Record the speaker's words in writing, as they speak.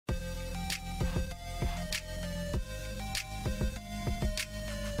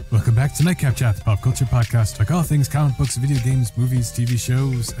Welcome back to Nightcap Chat, the pop culture podcast, like all things comic books, video games, movies, TV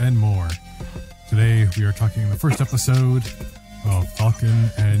shows, and more. Today we are talking the first episode of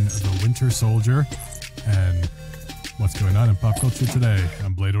Falcon and the Winter Soldier, and what's going on in pop culture today.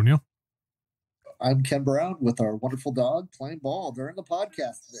 I'm Blade O'Neill. I'm Ken Brown with our wonderful dog playing ball during the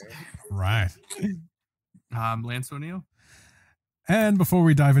podcast today. Right. I'm Lance O'Neill. And before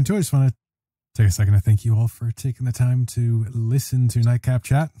we dive into it, I just want to take a second to thank you all for taking the time to listen to Nightcap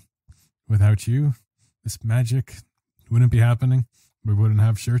Chat. Without you, this magic wouldn't be happening. We wouldn't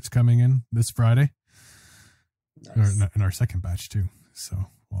have shirts coming in this Friday. Nice. Or in our second batch too. So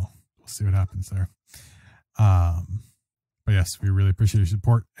we'll see what happens there. But yes, we really appreciate your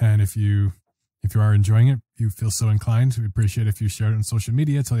support. And if you are enjoying it, you feel so inclined, we appreciate if you share it on social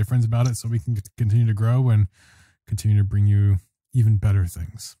media, tell your friends about it so we can continue to grow and continue to bring you even better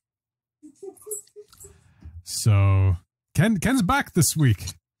things. So Ken's back this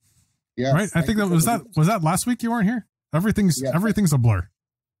week. Yes, right? I think was that last week you weren't here? Everything's a blur.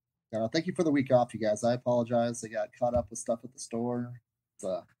 Thank you for the week off, you guys. I apologize. I got caught up with stuff at the store.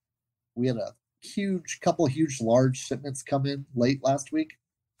 We had a couple huge large shipments come in late last week,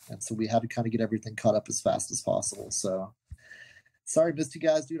 and so we had to kind of get everything caught up as fast as possible. So sorry, missed you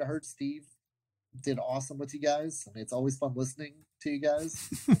guys, dude. I heard Steve did awesome with you guys. I mean, it's always fun listening to you guys.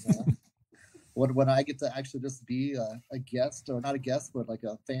 When I get to actually just be a guest, or not a guest, but like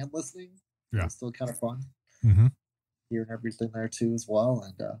a fan listening, it's still kind of fun. Mm-hmm. Hearing everything there too as well.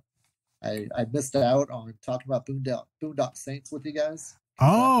 And I missed out on talking about Boondock Saints with you guys.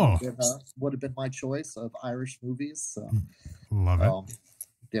 Oh, would have been my choice of Irish movies. So love it.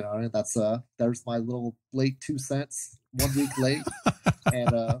 And that's there's my little late 2 cents, 1 week late,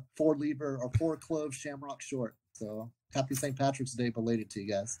 and 4 clove Shamrock Short. So happy St. Patrick's Day belated to you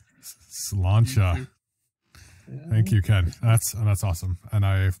guys. Sláinte. Thank you, Ken. That's awesome.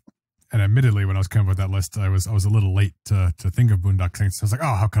 And admittedly, when I was coming up with that list, I was a little late to think of Boondock Saints. I was like,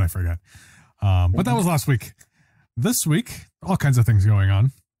 oh, how can I forget? But that was last week. This week, all kinds of things going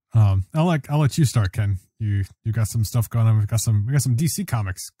on. I'll let you start, Ken. You got some stuff going on. We got some DC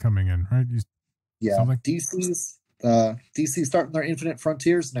comics coming in, right? DC's starting their Infinite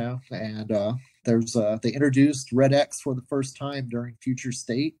Frontiers now, and they introduced Red X for the first time during Future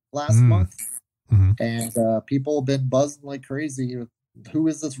State last month, and people have been buzzing like crazy. Who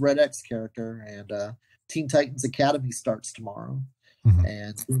is this Red X character? And Teen Titans Academy starts tomorrow,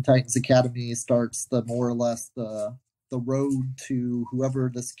 and Teen Titans Academy starts more or less the road to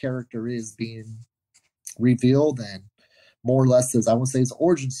whoever this character is being revealed, and more or less I won't say his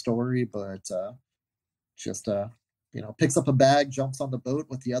origin story, but picks up a bag, jumps on the boat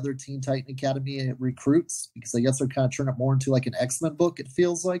with the other Teen Titan Academy recruits, because I guess they're kind of turning it more into like an X-Men book, it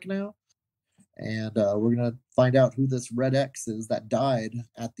feels like now. And we're going to find out who this Red X is that died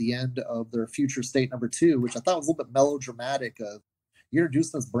at the end of their Future State #2, which I thought was a little bit melodramatic. You're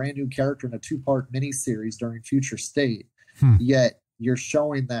introducing this brand new character in a 2-part miniseries during Future State, yet you're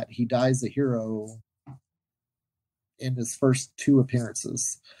showing that he dies a hero in his first 2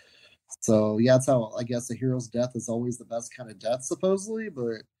 appearances. So that's how I guess a hero's death is always the best kind of death, supposedly.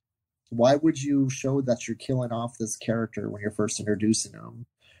 But why would you show that you're killing off this character when you're first introducing him,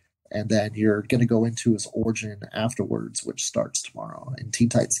 and then you're going to go into his origin afterwards, which starts tomorrow in Teen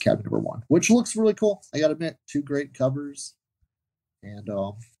Titans Academy #1, which looks really cool. I got to admit, 2 great covers, and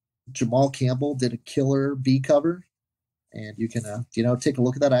Jamal Campbell did a killer B cover. And you can, take a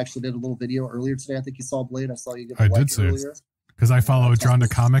look at that. I actually did a little video earlier today. I think you saw Blade. I saw you get a like earlier. Because I follow Drawn to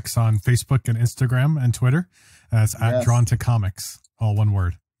Comics on Facebook and Instagram and Twitter. That's at Drawn to Comics, all one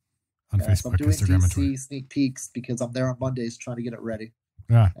word, on Facebook, so I'm doing Instagram, and Twitter. Sneak peeks because I'm there on Mondays trying to get it ready.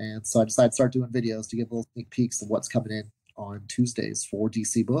 Yeah. And so I decided to start doing videos to give little sneak peeks of what's coming in on Tuesdays for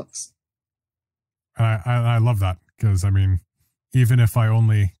DC Books. I love that because, I mean, even if I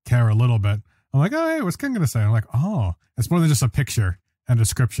only care a little bit, I'm like, oh, hey, what's Ken going to say? I'm like, oh, it's more than just a picture and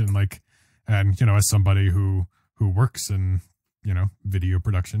description. Like, and, as somebody who works in, video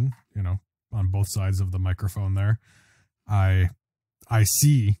production, on both sides of the microphone there, I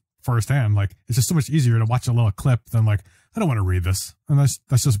see firsthand, like, it's just so much easier to watch a little clip than like, I don't want to read this. And that's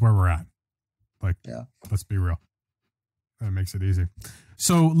just where we're at. Like, let's be real. That makes it easy.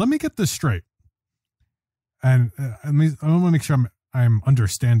 So let me get this straight. And I want to make sure I'm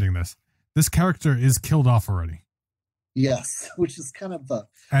understanding this. This character is killed off already. Yes, which is kind of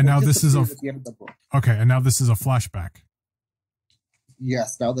and now this is at the end of the book. Okay, and now this is a flashback.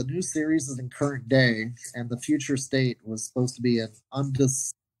 Yes, now the new series is in current day, and the Future State was supposed to be an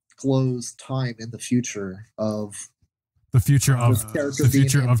undisclosed time in the future of the future of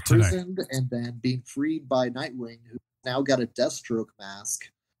today, and then being freed by Nightwing, who now got a Deathstroke mask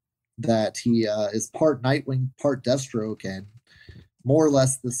that he is part Nightwing, part Deathstroke, and more or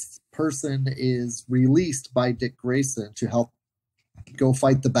less this person is released by Dick Grayson to help go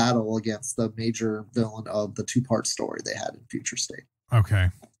fight the battle against the major villain of the two-part story they had in Future State. Okay.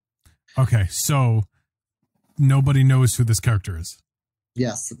 So nobody knows who this character is.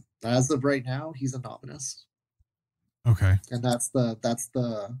 Yes, as of right now, he's anonymous. Okay. And that's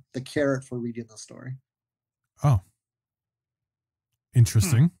the carrot for reading the story. Oh.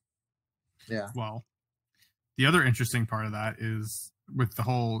 Interesting. Yeah. Well, the other interesting part of that is with the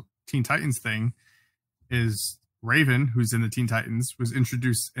whole Teen Titans thing is Raven, who's in the Teen Titans, was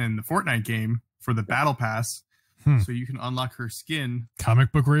introduced in the Fortnite game for the Battle Pass. So you can unlock her skin.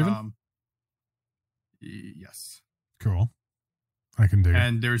 Comic book Raven? Yes. Cool. I can dig it.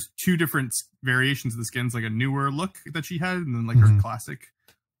 And there's two different variations of the skins, like a newer look that she had, and then like her classic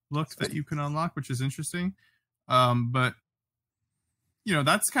look that you can unlock, which is interesting. But you know,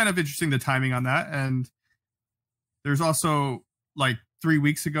 that's kind of interesting, the timing on that. And there's also, like 3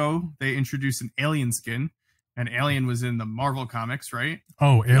 weeks ago, they introduced an Alien skin, and Alien was in the Marvel comics, right?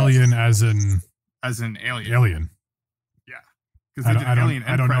 Oh, Alien as in Alien. Alien. Yeah. Because I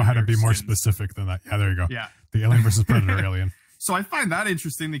don't know how to be more specific than that. Yeah, there you go. Yeah. The Alien versus Predator Alien. So I find that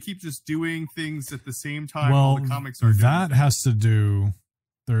interesting. They keep just doing things at the same time Well, all the comics are doing. That has to do...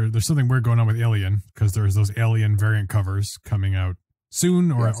 There's something weird going on with Alien, because there's those Alien variant covers coming out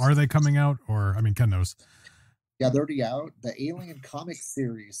soon, or are they coming out? Or, I mean, Ken knows. Yeah, they're already out. The Alien comic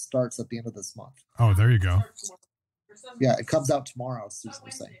series starts at the end of this month. Oh, there you go. Yeah, it comes out tomorrow, Susan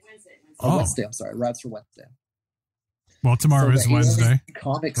was saying. Oh. Wednesday, I'm sorry. Rides for Wednesday. Well, tomorrow is Wednesday.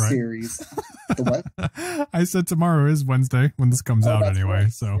 Comic right? Series. The what? I said tomorrow is Wednesday when this comes out anyway.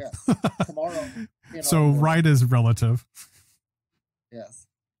 Right. So yes. Tomorrow. So right is relative. Yes.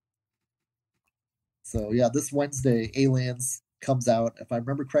 So yeah, this Wednesday, Aliens comes out. If I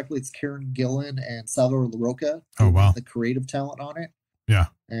remember correctly, it's Kieran Gillen and Salvador LaRocca. Oh wow, the creative talent on it. Yeah.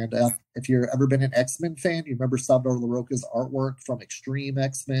 And if you've ever been an X-Men fan, you remember Salvador LaRocca's artwork from Extreme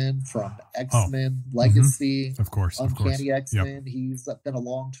X-Men, from X-Men Legacy, of course, Uncanny X-Men. Yep. He's been a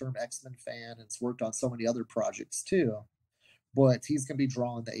long-term X-Men fan and has worked on so many other projects too. But he's going to be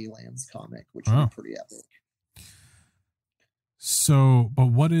drawing the Aliens comic, which will be pretty epic. So, but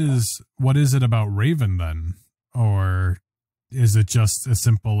what is it about Raven then? Or is it just as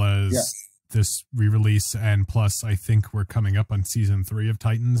simple as this re-release, and plus I think we're coming up on season 3 of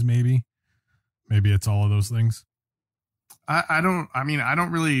Titans, maybe it's all of those things? I don't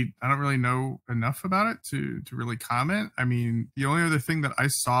really know enough about it to really comment. I mean, the only other thing that I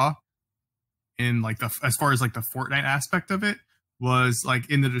saw in like as far as like the Fortnite aspect of it was like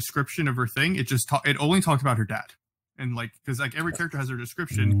in the description of her thing, it only talked about her dad. And like, because like every character has their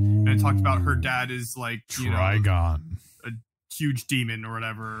description, and it talked about her dad is like, Trigon, a huge demon or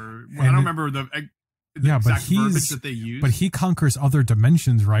whatever. I don't remember the exact verbiage that they use. But he conquers other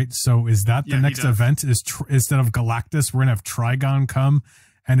dimensions, right? So is that the next event? Is instead of Galactus, we're gonna have Trigon come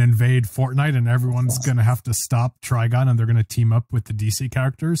and invade Fortnite, and everyone's gonna have to stop Trigon, and they're gonna team up with the DC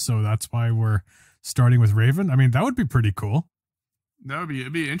characters. So that's why we're starting with Raven. I mean, that would be pretty cool.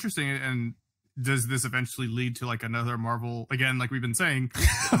 It'd be interesting. And does this eventually lead to like another Marvel, again, like we've been saying,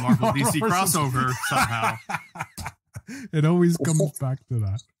 a Marvel DC crossover somehow? It always comes back to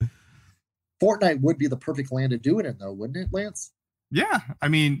that. Fortnite would be the perfect land to do it in, though, wouldn't it, Lance? Yeah, I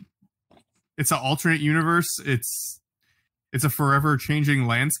mean, it's an alternate universe. It's a forever changing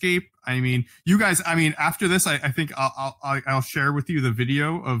landscape. I mean, you guys. I mean, after this, I think I'll share with you the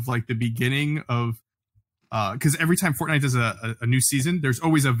video of like the beginning of. Because every time Fortnite does a new season, there's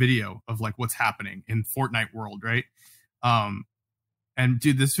always a video of like what's happening in Fortnite world, right? And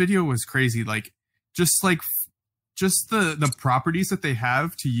dude, this video was crazy. Like, just the properties that they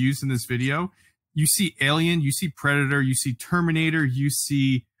have to use in this video. You see Alien, you see Predator, you see Terminator, you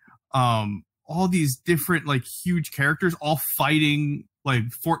see all these different like huge characters all fighting like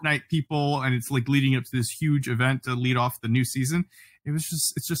Fortnite people, and it's like leading up to this huge event to lead off the new season.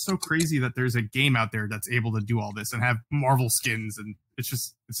 It's just so crazy that there's a game out there that's able to do all this and have Marvel skins, and it's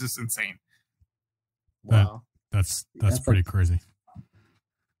just insane. Wow, that's pretty crazy.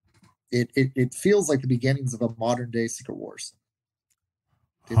 It feels like the beginnings of a modern day Secret Wars.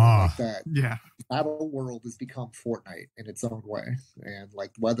 Like that. Yeah, Battle World has become Fortnite in its own way, and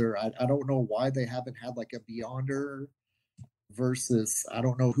like whether I don't know why they haven't had like a Beyonder versus, I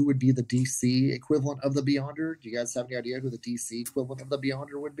don't know who would be the DC equivalent of the Beyonder. Do you guys have any idea who the DC equivalent of the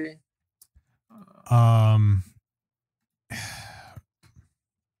Beyonder would be?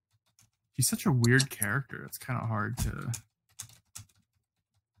 He's such a weird character. It's kind of hard to.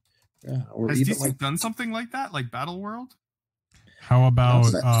 Yeah, or has even DC done something like that, like Battle World? How about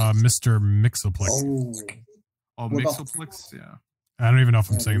That's that. Mr. Mixoplex? Oh, what about- Mixoplex, yeah. I don't even know if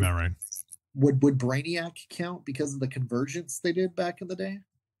I'm saying that right. would Brainiac count because of the convergence they did back in the day?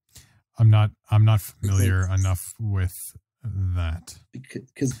 I'm not familiar enough with that.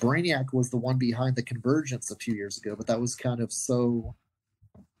 Because Brainiac was the one behind the convergence a few years ago, but that was kind of so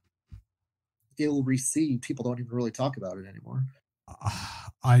ill received. People don't even really talk about it anymore.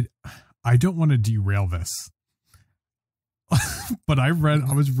 I don't want to derail this, but I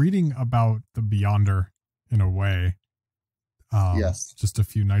was reading about the Beyonder in a way. Yes. Just a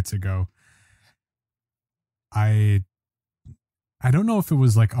few nights ago. I don't know if it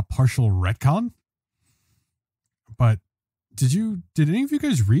was like a partial retcon, but did any of you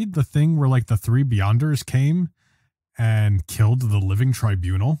guys read the thing where like the 3 Beyonders came and killed the Living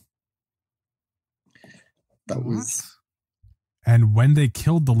Tribunal? That was. And when they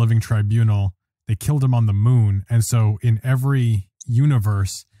killed the Living Tribunal, they killed him on the moon. And so in every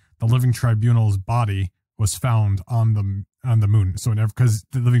universe, the Living Tribunal's body was found on the moon. So because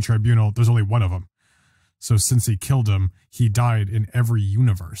the Living Tribunal, there's only one of them. So since he killed him, he died in every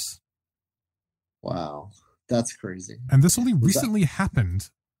universe. Wow. That's crazy. And this only recently happened.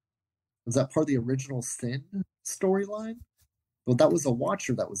 Was that part of the original Sin storyline? Well, that was a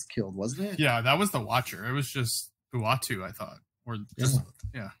Watcher that was killed, wasn't it? Yeah, that was the Watcher. It was just Uatu, I thought. Or just,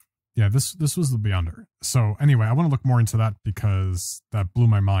 yeah. Yeah, this was the Beyonder. So anyway, I want to look more into that because that blew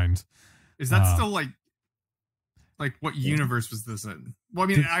my mind. Is that still like what universe was this in? Well, I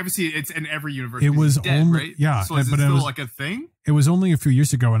mean, obviously it's in every universe. It was dead, only, right? yeah. So is it still like a thing? It was only a few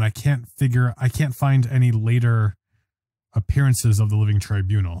years ago, and I can't find any later appearances of the Living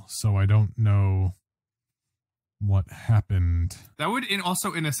Tribunal, so I don't know what happened. That would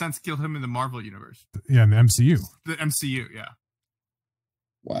also, in a sense, kill him in the Marvel universe. Yeah, in the MCU. The MCU, yeah.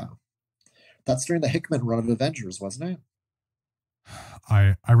 Wow. That's during the Hickman run of Avengers, wasn't it?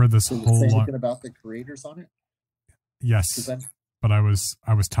 I read this whole lot about the creators on it. Yes, but I was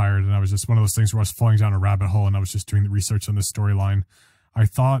tired, and I was just one of those things where I was falling down a rabbit hole, and I was just doing the research on this storyline. I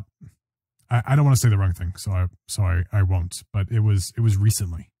thought I don't want to say the wrong thing, so I won't. But it was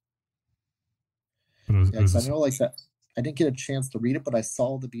recently. But it was I know like that. I didn't get a chance to read it, but I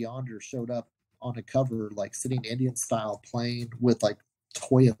saw the Beyonder showed up on a cover, like sitting Indian style, playing with like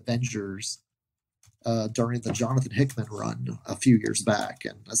toy Avengers during the Jonathan Hickman run a few years back.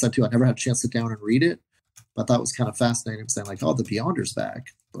 And I said too, I never had a chance to sit down and read it, but that was kind of fascinating, saying like, "Oh, the Beyonder's back."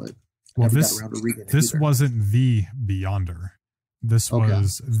 But this wasn't the Beyonder. This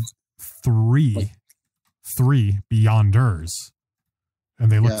was three Beyonders,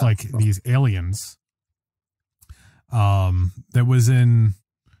 and they looked like these aliens.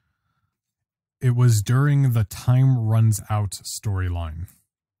 It was during the Time Runs Out storyline.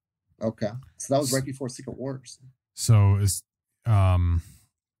 Okay, so that was right before Secret Wars. So is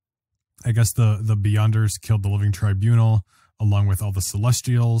I guess the Beyonders killed the Living Tribunal along with all the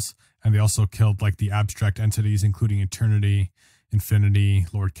Celestials, and they also killed like the abstract entities, including Eternity, Infinity,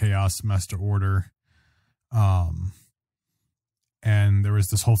 Lord Chaos, Master Order. And there was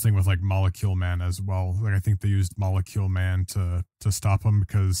this whole thing with like Molecule Man as well. Like I think they used Molecule Man to stop him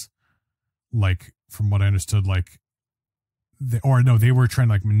because, like, from what I understood, like they were trying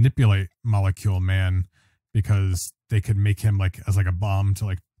to like manipulate Molecule Man because they could make him like as like a bomb to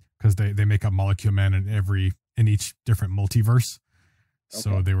like, because they make up Molecule Man in each different multiverse. Okay.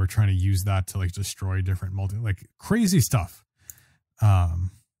 So they were trying to use that to like destroy different like crazy stuff.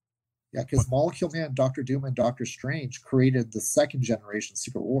 Yeah, because Molecule Man, Doctor Doom, and Doctor Strange created the second generation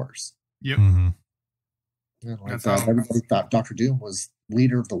Secret Wars. Yep. Mm-hmm. And like everybody thought Doctor Doom was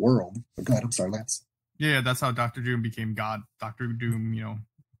leader of the world. But go ahead, I'm sorry, Lance. Yeah, that's how Doctor Doom became God. Doctor Doom,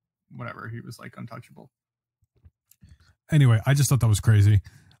 whatever, he was like untouchable. Anyway, I just thought that was crazy.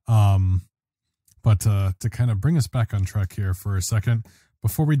 But to kind of bring us back on track here for a second,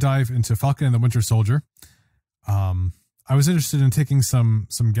 before we dive into Falcon and the Winter Soldier, I was interested in taking some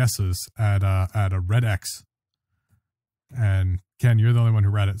guesses at a Red X. And Ken, you're the only one who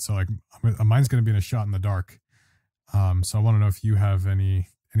read it, so like mine's going to be in a shot in the dark. So I want to know if you have any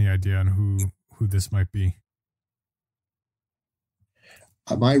idea on who this might be.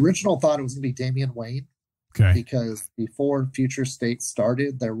 My original thought it was going to be Damian Wayne. Okay. Because before Future State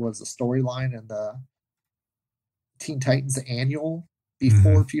started, there was a storyline in the Teen Titans annual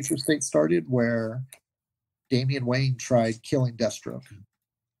before Future State started where Damian Wayne tried killing Deathstroke.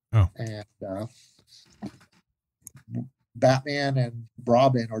 Oh. And Batman and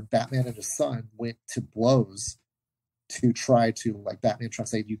Robin, or Batman and his son, went to blows to try to, like, Batman trying to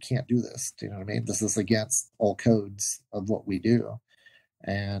say, you can't do this. Do you know what I mean? This is against all codes of what we do.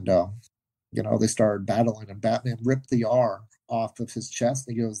 And, they started battling, and Batman ripped the R off of his chest.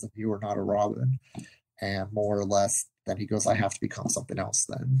 And he goes, "Then you are not a Robin." And more or less, then he goes, "I have to become something else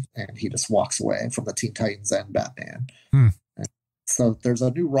then." And he just walks away from the Teen Titans and Batman. And so there's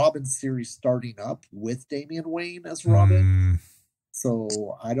a new Robin series starting up with Damian Wayne as Robin.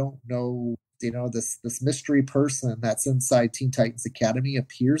 So I don't know, this mystery person that's inside Teen Titans Academy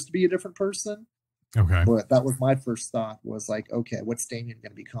appears to be a different person. Okay. But that was my first thought, was like, okay, what's Damian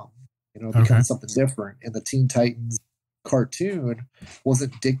going to become? Become something different. In the Teen Titans cartoon,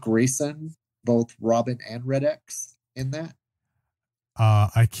 wasn't Dick Grayson both Robin and Red X in that?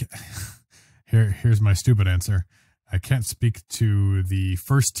 I can't. Here's my stupid answer. I can't speak to the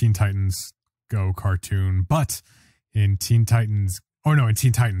first Teen Titans Go cartoon, but in Teen Titans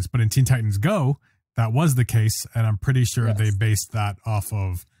Go, that was the case, and I'm pretty sure they based that off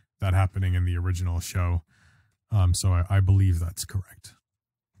of that happening in the original show. So I believe that's correct.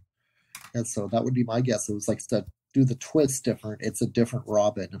 And so that would be my guess. It was like, to do the twist different, it's a different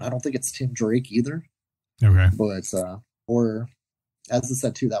Robin. And I don't think it's Tim Drake either. Okay. But, or as I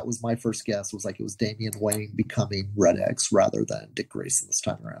said too, that was my first guess, was like it was Damian Wayne becoming Red X rather than Dick Grayson this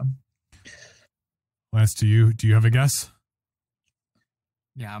time around. Lance, do you have a guess?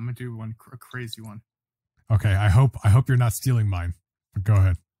 Yeah, I'm going to do a crazy one. Okay. I hope you're not stealing mine, but go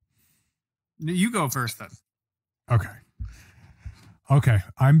ahead. You go first then. Okay.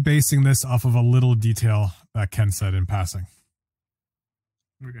 I'm basing this off of a little detail that Ken said in passing.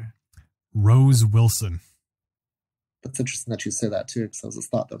 Okay. Rose Wilson. That's interesting that you say that too, because I was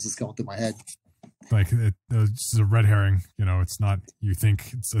just thought that was just going through my head. Like it's a red herring, it's not, you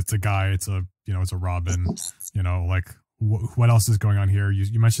think it's a guy, it's a Robin, like what else is going on here?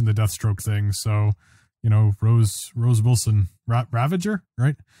 You mentioned the Deathstroke thing. So, Rose Wilson, Ravager,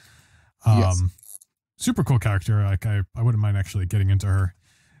 right? Yes. Super cool character. Like I wouldn't mind actually getting into her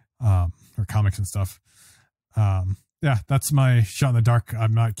comics and stuff. Yeah, that's my shot in the dark.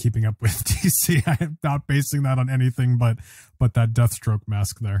 I'm not keeping up with DC. I am not basing that on anything but that Deathstroke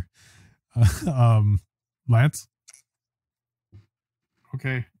mask there. Lance?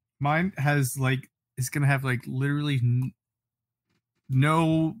 Okay. Mine is going to have literally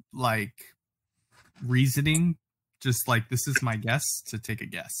no reasoning. Just this is my guess to take a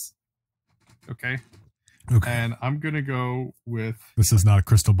guess. Okay. And I'm going to go with... This is not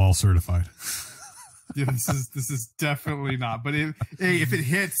crystal ball certified. Yeah, this is definitely not. But if it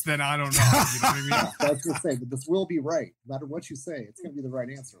hits, then I don't know. You know what I mean? That's what I'm saying. But this will be right. No matter what you say, it's going to be the right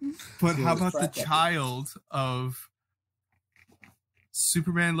answer. But how about the child of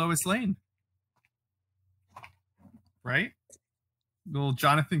Superman Lois Lane? Right? Little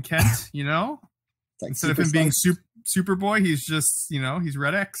Jonathan Kent, Instead of him being Superboy, he's just, he's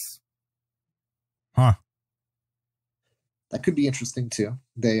Red X. Huh. That could be interesting too.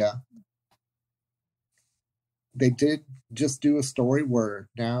 They did just do a story where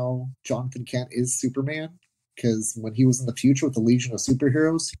now Jonathan Kent is Superman, because when he was in the future with the Legion of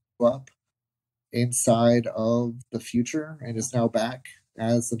Superheroes, he grew up inside of the future and is now back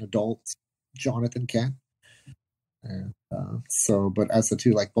as an adult Jonathan Kent. And but as the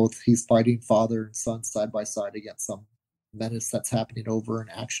two, both, he's fighting father and son side by side against some menace that's happening over in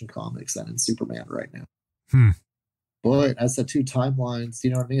Action Comics and in Superman right now. But as the two timelines, you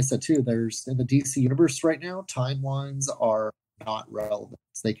know what I mean? As the two, there's in the DC universe right now, timelines are not relevant.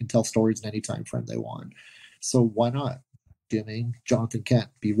 They can tell stories in any time frame they want. So why not giving Jonathan Kent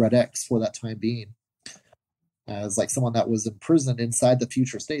be Red X for that time being? As someone that was imprisoned inside the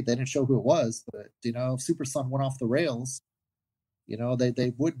future state. They didn't show who it was, but if Super Son went off the rails,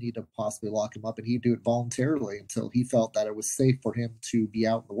 they would need to possibly lock him up, and he'd do it voluntarily until he felt that it was safe for him to be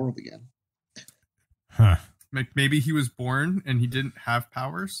out in the world again. Huh. Maybe he was born and he didn't have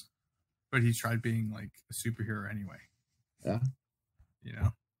powers, but he tried being a superhero anyway. Yeah.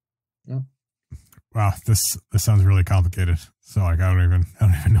 Yeah. Wow, this sounds really complicated. So I don't even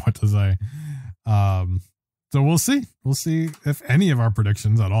know what to say. So we'll see. We'll see if any of our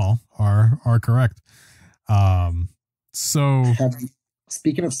predictions at all are correct.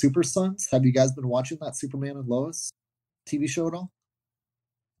 Speaking of Super Sons, have you guys been watching that Superman and Lois TV show at all?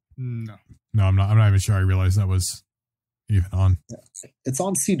 No, I'm not even sure I realized that was even on. Yeah. It's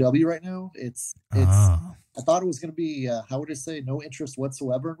on CW right now. It's I thought it was going to be, how would I say, no interest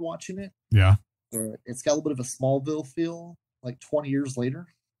whatsoever in watching it. Yeah. It's got a little bit of a Smallville feel, 20 years later.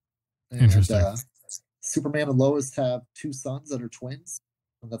 And, interesting. Superman and Lois have two sons that are twins.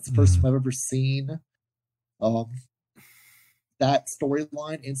 And that's the first time I've ever seen that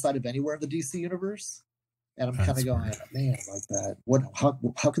storyline inside of anywhere in the DC universe. And I'm kind of going, man, that.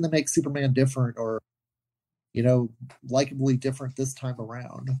 How can they make Superman different or, likably different this time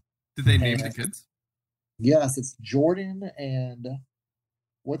around? Did they name the kids? Yes, it's Jordan and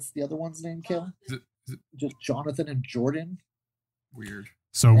what's the other one's name, Kale? Is it Just Jonathan and Jordan. weird?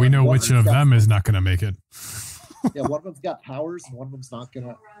 So we And know one which of of them's them is not going to make it. Yeah, one of them's got powers and one of them's not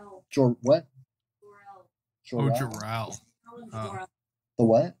gonna. What? Oh, Jor-El? Jor-El. Oh. The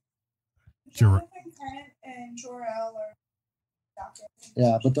what? Jor- and Jor-El are doctors.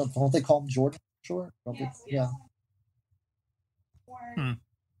 Yeah, but don't they call him Jordan? Sure. Yeah. Hmm.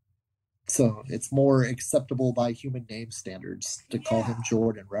 So it's more acceptable by human name standards to call him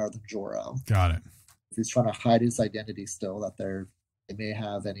Jordan rather than Jor-El. Got it. He's trying to hide his identity still, that they may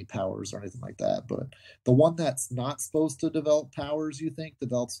have any powers or anything like that. But the one that's not supposed to develop powers, you think,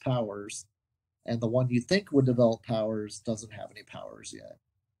 develops powers. And the one you think would develop powers doesn't have any powers yet.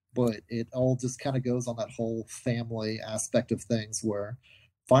 But it all just kind of goes on that whole family aspect of things where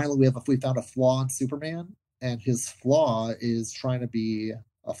finally we found a flaw in Superman, and his flaw is trying to be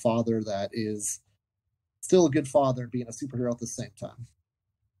a father that is still a good father and being a superhero at the same time.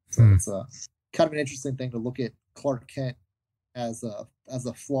 So it's a kind of an interesting thing to look at Clark Kent as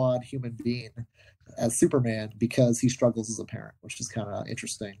a flawed human being as Superman because he struggles as a parent, which is kind of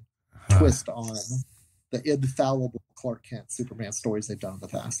interesting twist on the infallible Clark Kent Superman stories they've done in the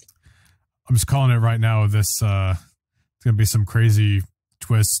past. I'm just calling it right now. This it's gonna be some crazy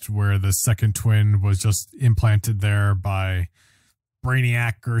twist where the second twin was just implanted there by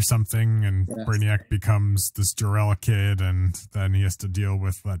Brainiac or something, and Yes. Brainiac becomes this Jor-El kid, and then he has to deal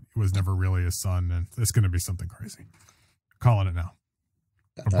with that was never really his son, and it's gonna be something crazy. Calling it now.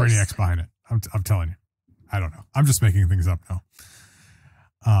 But Brainiac's behind it. I'm telling you. I don't know. I'm just making things up now.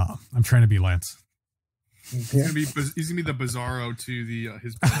 I'm trying to be Lance. He's gonna be the Bizarro to the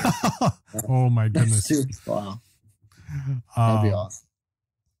his brother. Oh my goodness. Wow. That'd be awesome.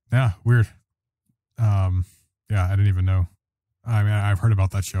 Yeah, weird. Yeah, I didn't even know. I mean, I've heard about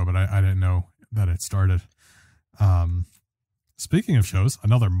that show, but I didn't know that it started. Speaking of shows,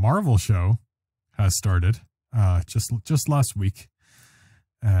 another Marvel show has started just last week,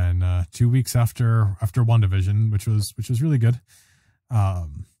 and 2 weeks after WandaVision, which was really good.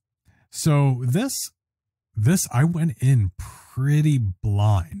 So this I went in pretty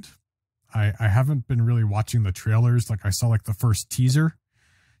blind. I haven't been really watching the trailers. Like I saw like the first teaser,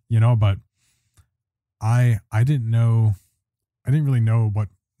 but I didn't really know what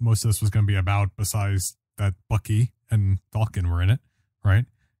most of this was going to be about besides that Bucky and Falcon were in it, right?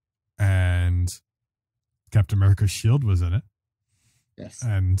 And Captain America's shield was in it. Yes.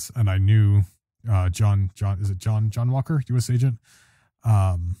 And I knew John Walker, US agent.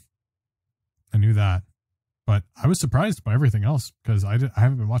 I knew that. But I was surprised by everything else because I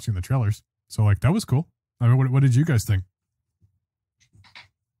haven't been watching the trailers. So like that was cool. I mean, what did you guys think?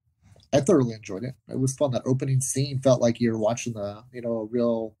 I thoroughly enjoyed it. It was fun. That opening scene felt like you were watching a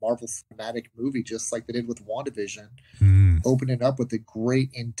real Marvel cinematic movie, just like they did with WandaVision. Opening up with a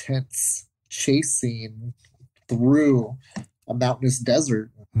great, intense chase scene through a mountainous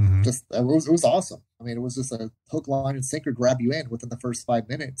desert. Just it was awesome. I mean, it was just a hook, line, and sinker, grab you in within the first 5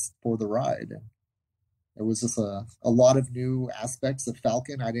 minutes for the ride. And it was just a lot of new aspects of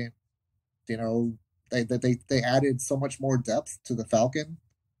Falcon. I didn't, they added so much more depth to the Falcon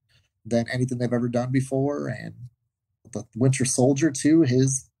than anything they've ever done before. And the Winter Soldier too,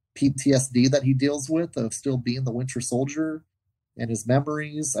 his PTSD that he deals with of still being the Winter Soldier and his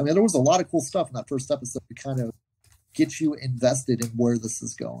memories. I mean, there was a lot of cool stuff in that first episode to kind of get you invested in where this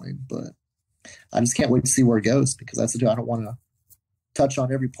is going. But I just can't wait to see where it goes because I don't want to touch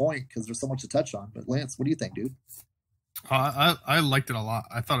on every point because there's so much to touch on. But Lance, what do you think, dude? I liked it a lot.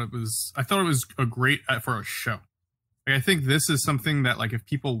 I thought it was a great for a show. Like, I think this is something that like if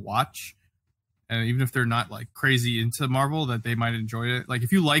people watch, and even if they're not like crazy into Marvel, that they might enjoy it. Like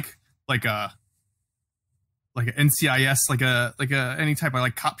if you like a NCIS, like a any type of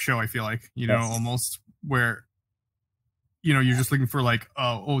like cop show, I feel like almost where you're just looking for like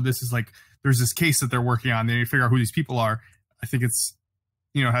this is like there's this case that they're working on, then you figure out who these people are. I think it's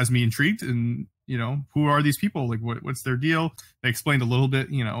has me intrigued, and who are these people, like what's their deal. They explained a little bit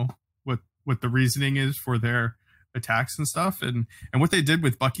what the reasoning is for their attacks and stuff, and what they did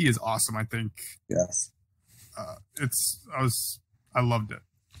with Bucky is awesome. I think Yes. I loved it.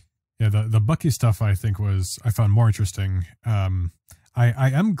 Yeah, the Bucky stuff I found more interesting. I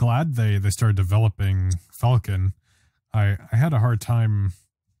am glad they started developing Falcon. I had a hard time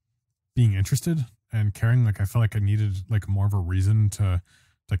being interested and caring. Like I felt like I needed like more of a reason to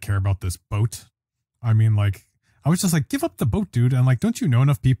care about this boat. I mean, like I was just like, give up the boat, dude. And like, don't you know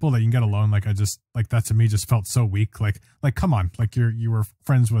enough people that you can get alone? Like I just like that to me just felt so weak. Like come on, like you were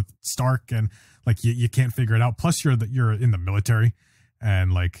friends with Stark and like you can't figure it out. Plus you're in the military,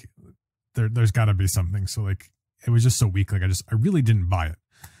 and like there's got to be something. So like it was just so weak. Like I really didn't buy it.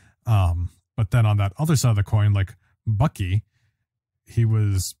 But then on that other side of the coin, like Bucky, he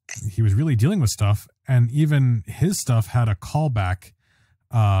was really dealing with stuff, and even his stuff had a callback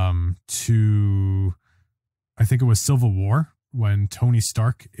to, I think it was Civil War, when Tony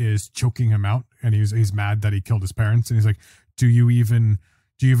Stark is choking him out, and he's mad that he killed his parents, and he's like, do you even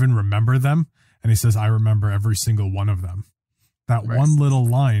remember them? And he says, I remember every single one of them. That one little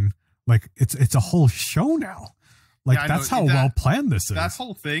line, like it's a whole show now. Like that's how well planned this is. That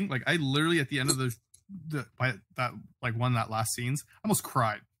whole thing, like I literally at the end of one of that last scenes, I almost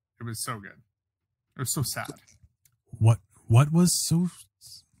cried. It was so good. It was so sad. What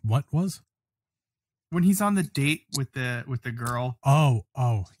was when he's on the date with the girl? Oh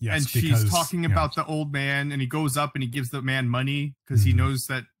yes, and she's talking about the old man, and he goes up and he gives the man money because he knows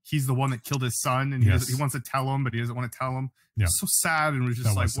that he's the one that killed his son, and he wants to tell him, but he doesn't want to tell him. Yeah. It's so sad, and it was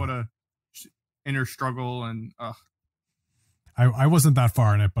just like what a inner struggle. And I wasn't that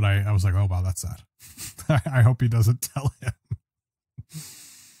far in it, but I was like, oh wow, that's sad. I hope he doesn't tell him.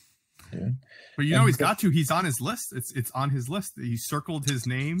 Yeah. But he's got to. He's on his list. It's on his list. He circled his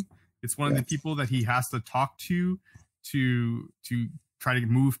name. It's one of the people that he has to talk to try to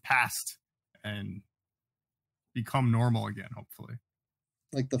move past and become normal again, hopefully.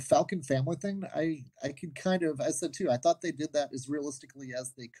 Like the Falcon family thing, I could kind of, I said too, I thought they did that as realistically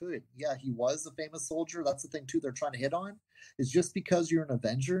as they could. Yeah, he was a famous soldier. That's the thing too they're trying to hit on. Is just because you're an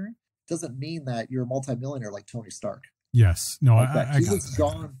Avenger doesn't mean that you're a multimillionaire like Tony Stark. Yes. No, like he was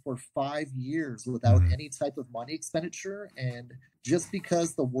gone for 5 years without any type of money expenditure. And just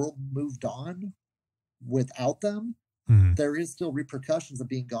because the world moved on without them, there is still repercussions of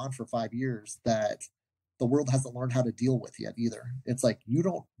being gone for 5 years that the world hasn't learned how to deal with yet either. It's like,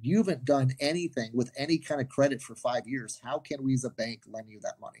 you haven't done anything with any kind of credit for 5 years. How can we as a bank lend you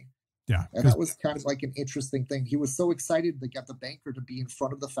that money? Yeah. And that was kind of like an interesting thing. He was so excited to get the banker to be in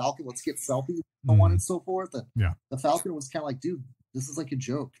front of the Falcon. Let's get selfies, so on and so forth. And the Falcon was kind of like, dude, this is like a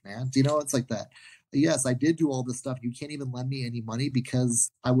joke, man. Do you know, it's like that. Yes, I did do all this stuff. You can't even lend me any money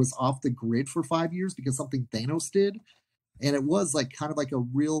because I was off the grid for 5 years because something Thanos did. And it was like kind of like a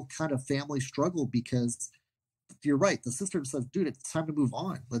real kind of family struggle because you're right. The sister says, dude, it's time to move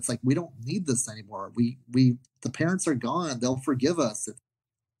on. It's like, we don't need this anymore. The parents are gone. They'll forgive us.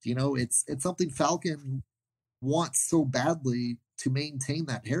 It's something Falcon wants so badly to maintain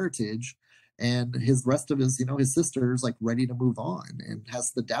that heritage, and his rest of his sister's like ready to move on and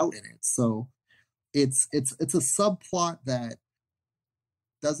has the doubt in it. So it's a subplot that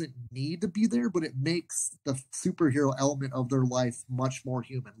doesn't need to be there, but it makes the superhero element of their life much more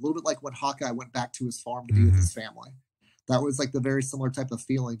human. A little bit like when Hawkeye went back to his farm to be with his family. That was like the very similar type of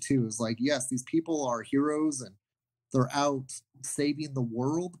feeling too. It's like, yes, these people are heroes and they're out saving the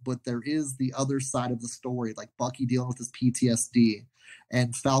world, but there is the other side of the story, like Bucky dealing with his PTSD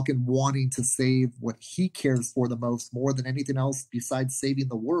and Falcon wanting to save what he cares for the most, more than anything else besides saving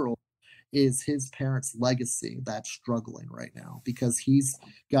the world, is his parents' legacy that's struggling right now because he's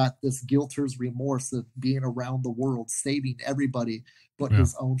got this guilter's remorse of being around the world, saving everybody but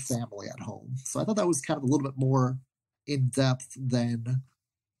his own family at home. So I thought that was kind of a little bit more in depth than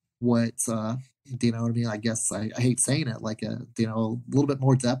what, do you know what I mean? I guess I hate saying it, like a little bit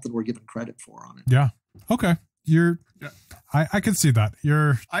more depth than we're given credit for on it. Yeah. Okay. I can see that.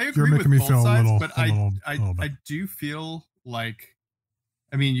 I agree you're making with me feel sides, a little, but I do feel like,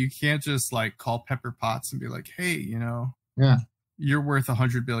 I mean, you can't just like call Pepper Potts and be like, hey, you're worth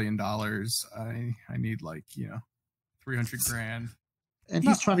 $100 billion. I need like, 300 grand. And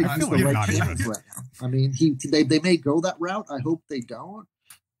he's trying to use the right channels right now. I mean, they may go that route. I hope they don't.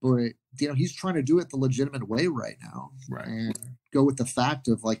 But, he's trying to do it the legitimate way right now. Right. And go with the fact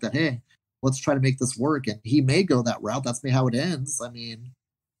of like that, hey, let's try to make this work. And he may go that route. That's how it ends. I mean,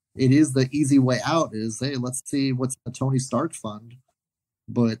 it is the easy way out is, hey, let's see what's the Tony Stark fund.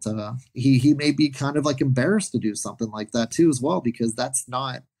 But he may be kind of like embarrassed to do something like that too as well, because that's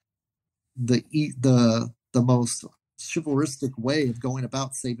not the most chivalristic way of going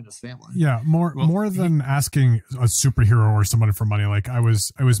about saving his family. Yeah, more than asking a superhero or somebody for money. Like I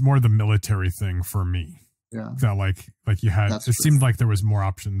was more the military thing for me. Yeah, that like you had. It seemed like there was more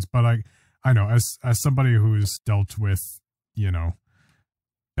options, but I know as somebody who's dealt with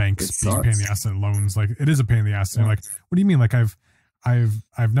banks being a pain in the ass and loans, like it is a pain in the ass. And like, what do you mean? Like I've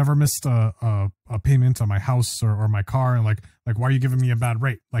never missed a payment on my house or my car, and like why are you giving me a bad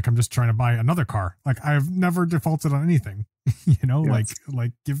rate? Like I'm just trying to buy another car. Like I've never defaulted on anything.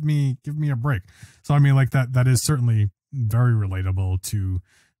 Like give me a break. So I mean, like that is certainly very relatable to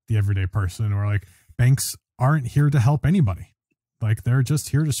the everyday person, or like banks aren't here to help anybody. Like they're just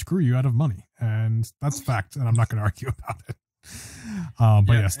here to screw you out of money, and that's fact. And I'm not going to argue about it.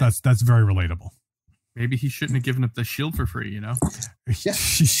 But yes, that's very relatable. Maybe he shouldn't have given up the shield for free, you know? Yeah.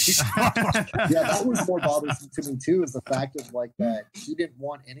 Yeah, that was more bothersome to me too, is the fact of like that he didn't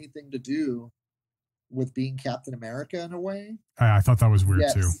want anything to do with being Captain America in a way. I thought that was weird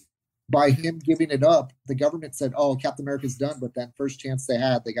too. By him giving it up, the government said, "Oh, Captain America's done." But then, first chance they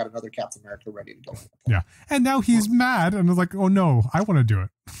had, they got another Captain America ready to go. Yeah, and now he's mad and was like, "Oh no, I want to do it."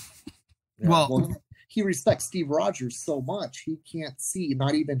 Yeah, well, he respects Steve Rogers so much, he can't see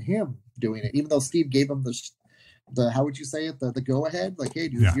not even him doing it, even though Steve gave him the how would you say it, the go ahead, like, "Hey,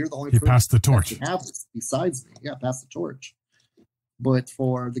 dude, you're the only person passed the torch. that can have this besides me." Yeah, pass the torch. But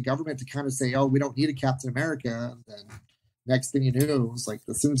for the government to kind of say, "Oh, we don't need a Captain America," and then next thing you knew, it was like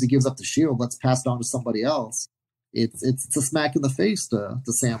as soon as he gives up the shield, let's pass it on to somebody else. It's a smack in the face to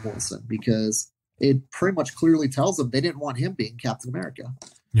Sam Wilson, because it pretty much clearly tells them they didn't want him being Captain America.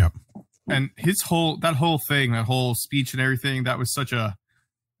 Yep. And that whole thing, that whole speech and everything, that was such a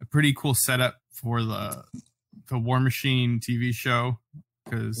pretty cool setup for the War Machine TV show,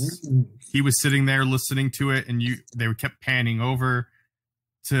 because he was sitting there listening to it, and they kept panning over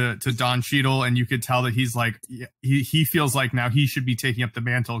to Don Cheadle, and you could tell that he's like, he feels like now he should be taking up the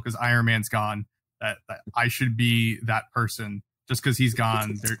mantle because Iron Man's gone. That I should be that person. Just because he's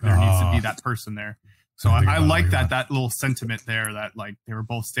gone, there needs to be that person there. So I like that little sentiment there, that like they were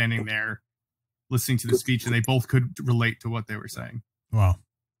both standing there listening to the speech, and they both could relate to what they were saying. Wow.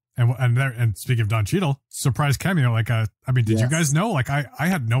 And speaking of Don Cheadle, surprise cameo. Like, I mean, did you guys know? Like, I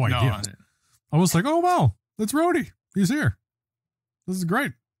had no idea. I was like, oh wow, that's Rhodey. He's here. This is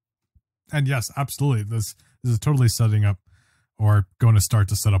great. And yes, absolutely. This is totally setting up, or going to start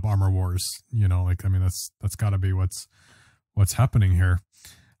to set up Armor Wars. You know, like, I mean, that's got to be what's happening here.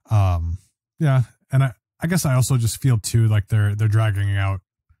 Yeah. And I guess I also just feel too like they're dragging out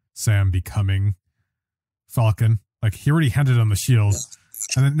Sam becoming Falcon. Like, he already handed him the shield,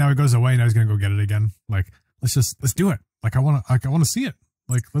 and then now he goes away. Now he's gonna go get it again. Like, let's do it. Like, I want to see it.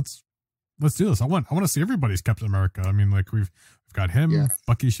 Like, let's do this. I want to see everybody's Captain America. I mean, like, we've got him. Yeah.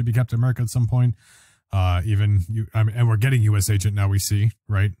 Bucky should be Captain America at some point. Even you. I mean, and we're getting U.S. Agent now. We see,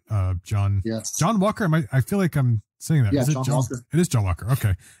 right? John Walker. I feel like I'm saying that. Yeah, is it John Walker. It is John Walker.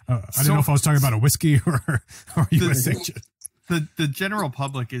 Okay. I didn't know if I was talking about a whiskey or U.S. Agent. The general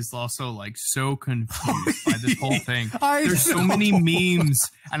public is also like so confused by this whole thing. There's so many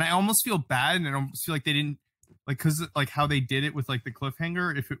memes, and I almost feel bad, and I almost feel like they didn't like, because like how they did it with like the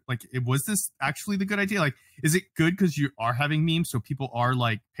cliffhanger. If it was this actually the good idea? Like, is it good because you are having memes, so people are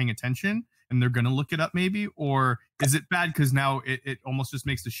like paying attention and they're gonna look it up maybe, or is it bad because now it almost just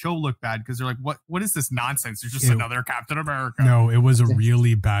makes the show look bad because they're like, what is this nonsense? There's just another Captain America. No, it was a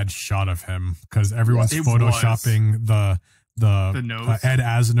really bad shot of him because everyone's photoshopping the Ed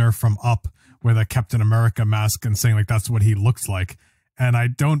Asner from Up with a Captain America mask and saying like that's what he looks like, and I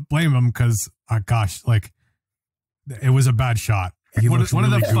don't blame him because gosh, like, it was a bad shot. One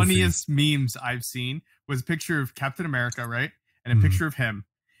of the funniest memes I've seen was a picture of Captain America, right, and a picture of him,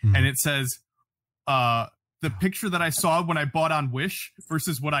 and it says the picture that I saw when I bought on Wish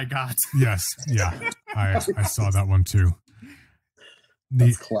versus what I got. Yes, yeah, I saw that one too.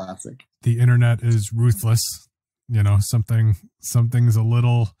 That's classic. The internet is ruthless. You know, something's a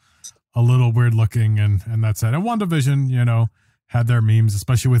little weird looking, and that's it. And WandaVision, you know, had their memes,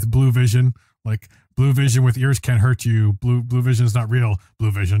 especially with Blue Vision. Like, Blue Vision with ears can't hurt you. Blue Vision is not real.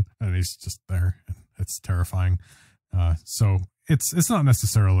 Blue Vision, and he's just there. It's terrifying. So it's not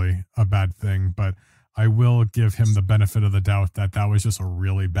necessarily a bad thing, but I will give him the benefit of the doubt that was just a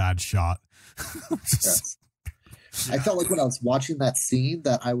really bad shot. Yes. I felt like when I was watching that scene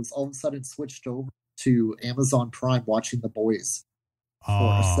that I was all of a sudden switched over to Amazon Prime watching The Boys for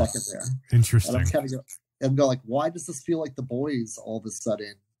a second there. Interesting. And I'm kind of go like, why does this feel like The Boys all of a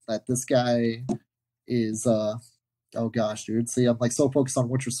sudden? That this guy is oh gosh, dude. See, I'm like so focused on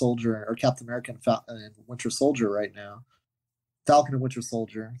Winter Soldier or Captain America and Winter Soldier right now, Falcon and Winter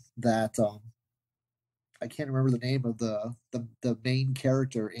Soldier, that I can't remember the name of the main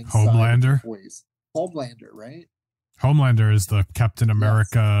character inside Homelander. The Boys. Homelander, right? Homelander is the Captain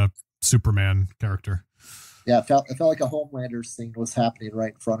America Superman character. Yeah, it felt like a Homelander scene was happening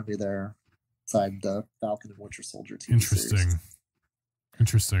right in front of me there, inside the Falcon and Winter Soldier TV series.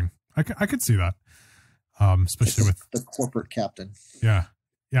 Interesting. I could see that, especially with the corporate captain. Yeah.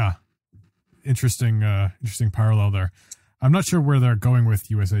 Interesting parallel there. I'm not sure where they're going with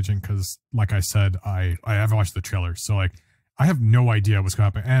U.S. Agent because, like I said, I haven't watched the trailer, so like I have no idea what's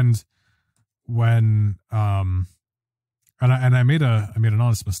going to happen. And when I made an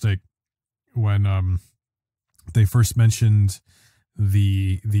honest mistake when they first mentioned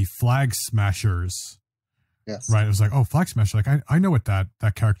the Flag Smashers. Yes. Right. It was like, oh, Flag Smasher. Like I know what that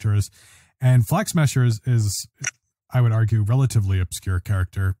character is. And Flag Smashers is, I would argue, relatively obscure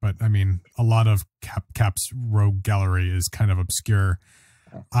character, but I mean, a lot of Cap's rogue gallery is kind of obscure.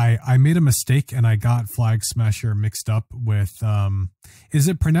 I made a mistake and I got Flag Smasher mixed up with, is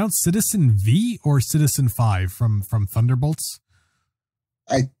it pronounced Citizen V or Citizen 5 from Thunderbolts?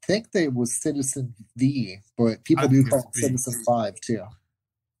 I think they was Citizen V, but people do call it Citizen 5 too.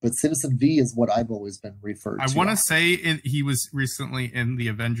 But Citizen V is what I've always been referred to. I want to say he was recently in the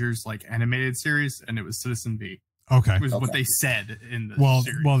Avengers like animated series, and it was Citizen V. Okay, was what they said in the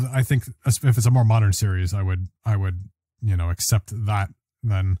series. Well, I think if it's a more modern series, I would accept that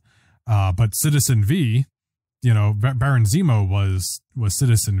then. But Citizen V, Baron Zemo was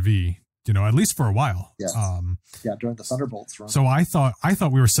Citizen V, at least for a while. Yes. During the Thunderbolts run. So I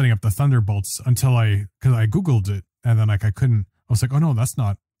thought we were setting up the Thunderbolts until because I Googled it, and then like I couldn't. I was like, oh no, that's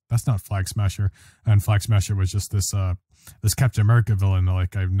not Flag Smasher. And Flag Smasher was just this Captain America villain.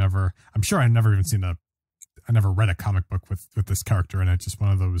 Like I'm sure I never even seen I never read a comic book with this character in it. Just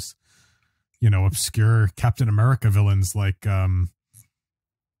one of those, obscure Captain America villains like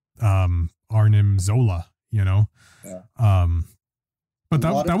Arnim Zola, Yeah. But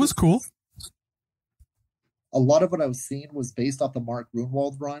that was cool. A lot of what I was seeing was based off the Mark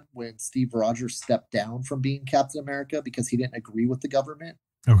Gruenwald run when Steve Rogers stepped down from being Captain America because he didn't agree with the government.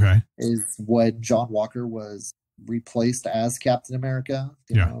 Okay. Is when John Walker was replaced as Captain America.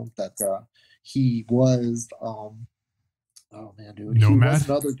 You know, that he was oh man, dude. Nomad? He was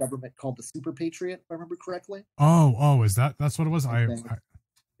another government called the Super Patriot, if I remember correctly. Oh, that's what it was?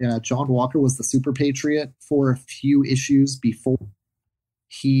 Yeah, John Walker was the Super Patriot for a few issues before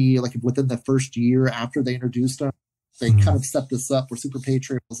he, like within the first year after they introduced him, they kind of set this up where Super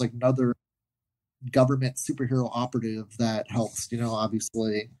Patriot was like another government superhero operative that helps,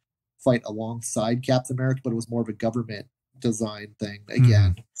 obviously fight alongside Captain America, but it was more of a government design thing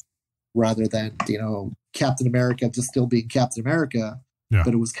again, rather than, Captain America just still being Captain America. Yeah.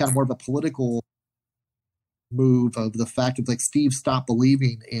 But it was kind of more of a political move of the fact of like Steve stopped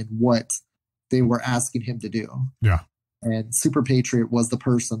believing in what they were asking him to do. Yeah. And Super Patriot was the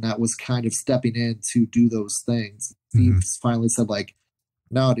person that was kind of stepping in to do those things. Steve finally said, like,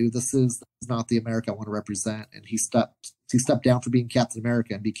 no, dude, this is not the America I want to represent. And he stepped down from being Captain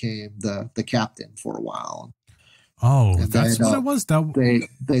America and became the captain for a while. Oh, and that's then, what it was. That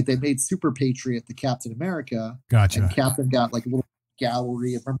they made Super Patriot the Captain America. Gotcha. And Captain got like a little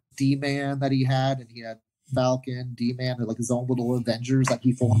gallery. I remember D-Man that he had, and he had Falcon, D-Man, and like his own little Avengers that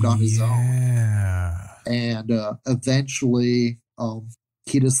he formed on his own. Yeah. And eventually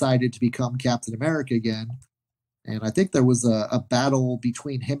he decided to become Captain America again. And I think there was a battle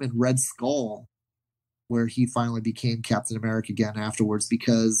between him and Red Skull where he finally became Captain America again afterwards,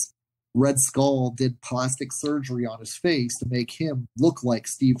 because Red Skull did plastic surgery on his face to make him look like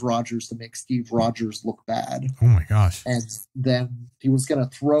Steve Rogers, to make Steve Rogers look bad. Oh my gosh. And then he was going to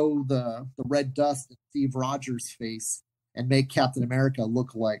throw the red dust in Steve Rogers' face and make Captain America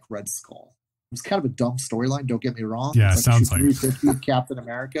look like Red Skull. It was kind of a dumb storyline, don't get me wrong. Yeah, it sounds like 350 Captain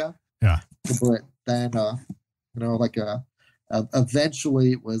America. Yeah. But then,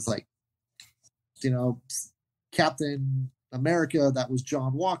 eventually it was like, Captain America, that was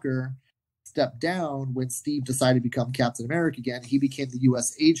John Walker, stepped down when Steve decided to become Captain America again. He became the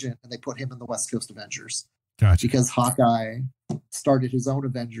U.S. agent, and they put him in the West Coast Avengers. Gotcha. Because Hawkeye started his own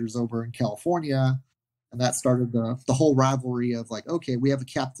Avengers over in California, and that started the whole rivalry of like, okay, we have a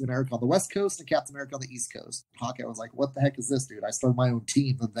Captain America on the West Coast and Captain America on the East Coast. Hawkeye was like, what the heck is this, dude? I started my own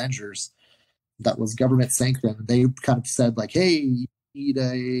team, Avengers, that was government sanctioned. And they kind of said like, hey, you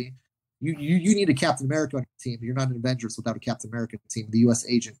need a Captain America on your team. You're not an Avengers without a Captain America team. The U.S.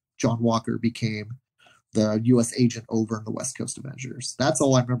 agent, John Walker, became the U.S. agent over in the West Coast Avengers. That's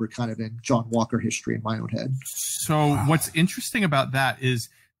all I remember kind of in John Walker history in my own head. So what's interesting about that is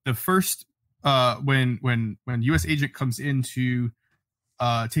the first when U.S. agent comes in to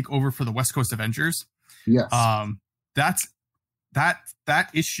take over for the West Coast Avengers. Yes. That's that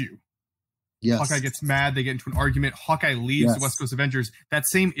issue. Yes. Hawkeye gets mad. They get into an argument. Hawkeye leaves the West Coast Avengers. That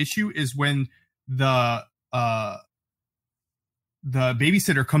same issue is when the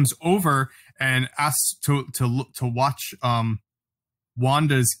babysitter comes over and asks to watch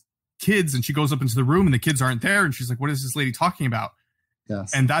Wanda's kids, and she goes up into the room and the kids aren't there, and she's like, "What is this lady talking about?"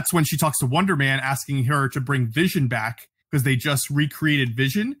 Yes. And that's when she talks to Wonder Man, asking her to bring Vision back because they just recreated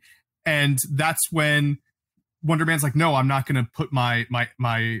Vision, and that's when Wonder Man's like, "No, I'm not going to put my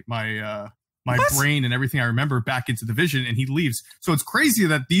brain and everything I remember back into the Vision," and he leaves. So it's crazy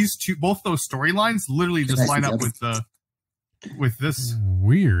that both those storylines literally just line up with the. with this.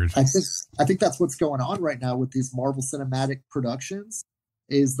 Weird. I think that's what's going on right now with these Marvel Cinematic productions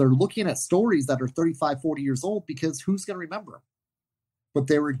is they're looking at stories that are 35, 40 years old because who's going to remember them? But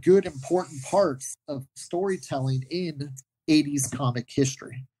they were good, important parts of storytelling in 80s comic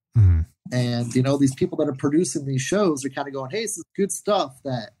history. Mm-hmm. And, you know, these people that are producing these shows are kind of going, hey, this is good stuff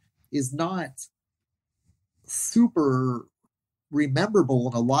that is not super rememberable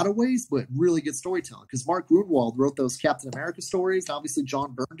in a lot of ways, but really good storytelling. Because Mark Grunwald wrote those Captain America stories. And obviously,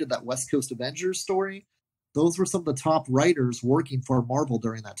 John Byrne did that West Coast Avengers story. Those were some of the top writers working for Marvel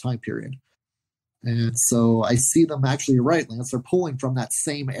during that time period. And so I see them actually, you're right, Lance, they're pulling from that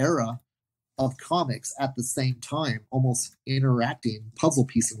same era of comics at the same time, almost interacting, puzzle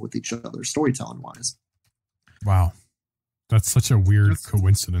piecing with each other, storytelling wise. Wow. That's such a weird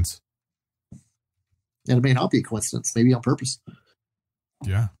coincidence. And it may not be a coincidence, maybe on purpose.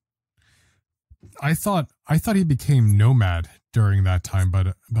 Yeah. I thought he became Nomad during that time,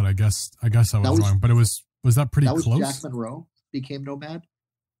 but I guess I was wrong. But was that pretty close? Jack Monroe became Nomad.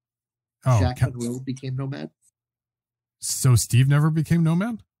 Oh, Jack Monroe became Nomad. So Steve never became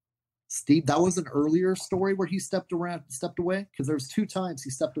Nomad? Steve, that was an earlier story where he stepped away because there was 2 times he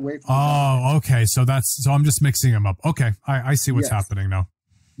stepped away from. Oh, okay. So I'm just mixing them up. Okay, I see what's happening now.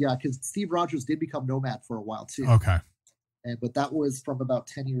 Yeah, because Steve Rogers did become Nomad for a while too. Okay. But that was from about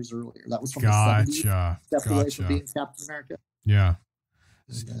 10 years earlier. That was from the 70s. Stepped away from being Captain America. Yeah.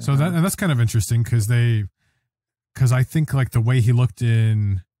 So that's kind of interesting because I think like the way he looked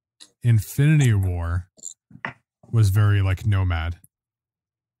in Infinity War was very like Nomad.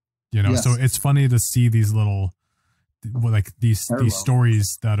 You know, so it's funny to see these little, like these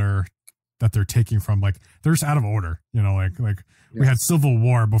stories that they're taking from, like they're just out of order. You know, like we had Civil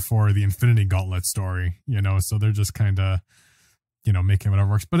War before the Infinity Gauntlet story. You know, so they're just kind of, you know, making whatever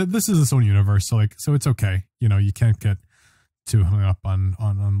works. But this is its own universe, so it's okay. You know, you can't get too hung up on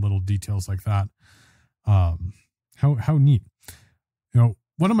little details like that. How neat. You know,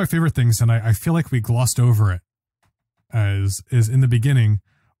 one of my favorite things, and I feel like we glossed over it, is in the beginning.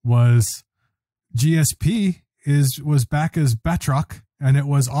 Was GSP was back as Batroc, and it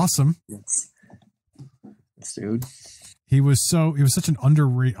was awesome. Yes, dude. He was such an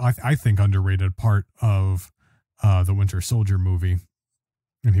underrated, I think underrated part of the Winter Soldier movie,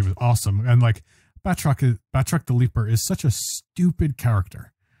 and he was awesome. And like Batroc the Leaper is such a stupid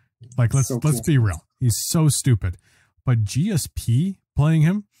character. Like let's be real, he's so stupid. But GSP playing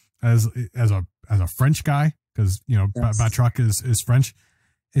him as a French guy, because you know Batroc is French.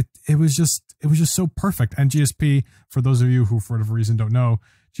 It was just so perfect. And GSP, for those of you who for whatever reason don't know,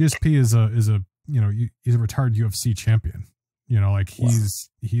 GSP is a you know, he's a retired UFC champion. You know, like he's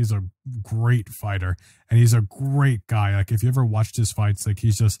a great fighter and he's a great guy. Like if you ever watched his fights, like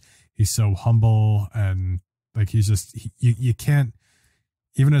he's so humble and like you can't,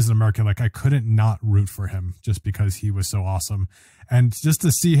 even as an American, like I couldn't not root for him just because he was so awesome. And just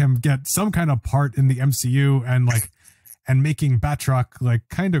to see him get some kind of part in the MCU and making Batroc like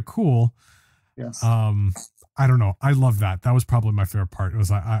kind of cool. Yes. I don't know. I love that. That was probably my favorite part. It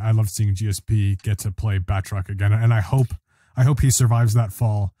was I loved seeing GSP get to play Batroc again, and I hope he survives that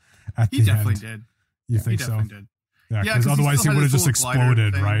fall at the end. He definitely did. You think so? Definitely did. Yeah, because otherwise he would have just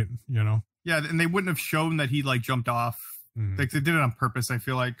exploded, right? You know. Yeah, and they wouldn't have shown that he like jumped off. Like they did it on purpose. I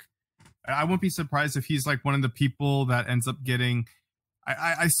feel like I wouldn't be surprised if he's like one of the people that ends up getting.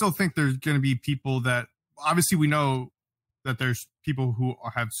 I still think there's going to be people that obviously we know that there's people who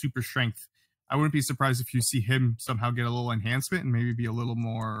have super strength. I wouldn't be surprised if you see him somehow get a little enhancement and maybe be a little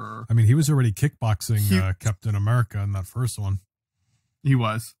more. I mean, he was already kickboxing Captain America in that first one. He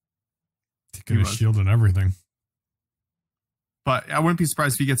was. Taking his shield and everything. But I wouldn't be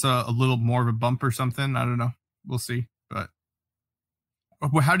surprised if he gets a little more of a bump or something. I don't know. We'll see. But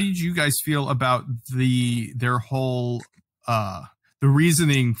how did you guys feel about their whole the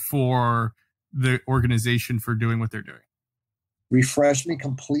reasoning for the organization for doing what they're doing? Refresh me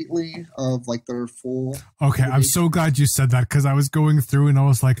completely of like their full. Okay, I'm so glad you said that because I was going through and I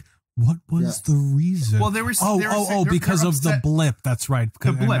was like, what was the reason? Well, because of the blip. That's right.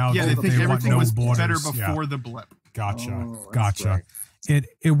 The blip. Yeah, they think everything was better before the blip. Gotcha. Right.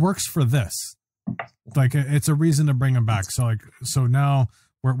 It works for this. Like it's a reason to bring him back. So now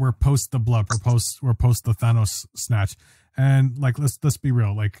we're post the blip. We're post the Thanos snatch, and like let's be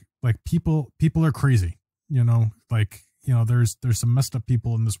real. Like people are crazy. You know, like. You know, there's some messed up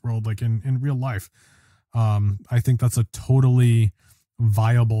people in this world, like in real life. I think that's a totally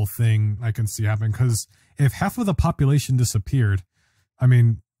viable thing I can see happen because if half of the population disappeared, I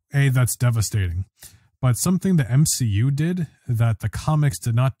mean, that's devastating. But something the MCU did that the comics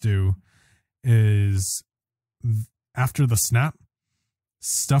did not do is after the snap,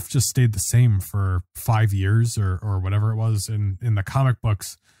 stuff just stayed the same for 5 years or whatever it was in the comic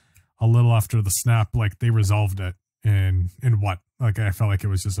books. A little after the snap, like they resolved it in what? Like I felt like it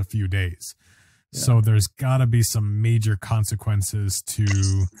was just a few days. Yeah. So there's got to be some major consequences to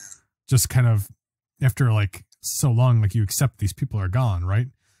just kind of after like so long, like you accept these people are gone, right?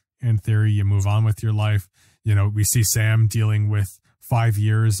 In theory, you move on with your life. You know, we see Sam dealing with 5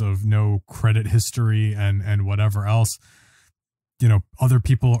 years of no credit history and whatever else. You know, other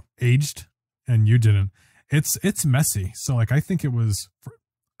people aged and you didn't. It's messy. So like, I think it was,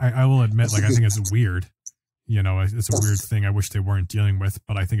 I will admit, like, I think it's weird. You know, it's a weird thing I wish they weren't dealing with,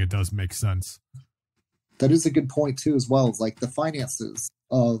 but I think it does make sense. That is a good point too, as well. As like the finances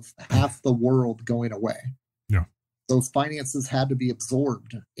of half the world going away. Yeah. Those finances had to be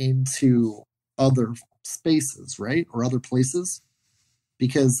absorbed into other spaces, right? Or other places.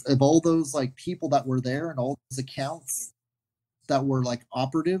 Because of all those like people that were there and all those accounts that were like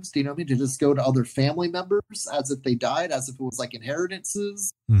operatives, do you know what I mean? To just go to other family members as if they died, as if it was like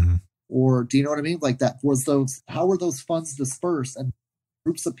inheritances. Mm-hmm. Or do you know what I mean? Like that was those, how were those funds dispersed? And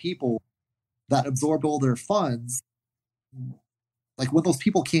groups of people that absorbed all their funds, like when those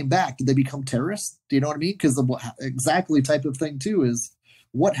people came back, did they become terrorists? Do you know what I mean? Because the exactly type of thing too is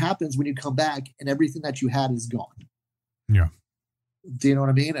what happens when you come back and everything that you had is gone. Yeah. Do you know what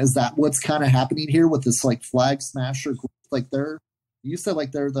I mean? Is that what's kind of happening here with this like flag smasher group? Like you said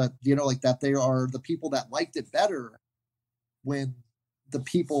like they're the, you know, like that they are the people that liked it better when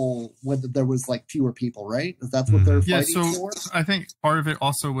there was like fewer people, right? That's what they're fighting for? I think part of it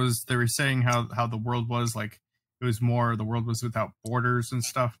also was they were saying how the world was like, it was more, the world was without borders and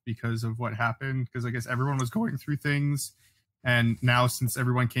stuff because of what happened. Because I guess everyone was going through things. And now since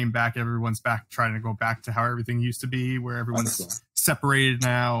everyone came back, everyone's back trying to go back to how everything used to be, where everyone's separated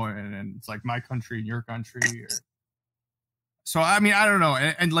now. And it's like my country and your country. So, I mean, I don't know.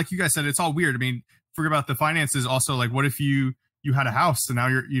 And like you guys said, it's all weird. I mean, forget about the finances. Also, like, what if you had a house and now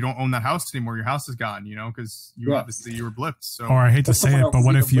you don't own that house anymore? Your house is gone, you know, because obviously you were blipped. So, or I hate to say it, but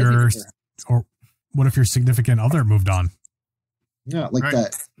what if your significant other moved on? Yeah, like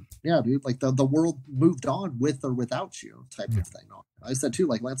that. Yeah, dude, like the world moved on with or without you type of thing. I said too,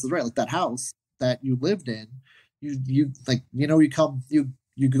 like Lance is right. Like that house that you lived in, you like, you know, you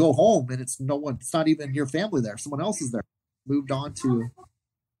go home and it's not even your family there. Someone else is there. Moved on to.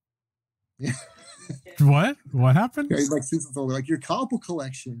 What happened? Yeah, like Susan's older, like your comic book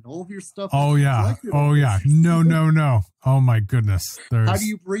collection, all of your stuff. Oh yeah. Oh yeah. No. Oh my goodness. How do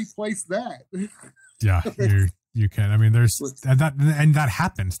you replace that? Yeah, you can. I mean, there's and that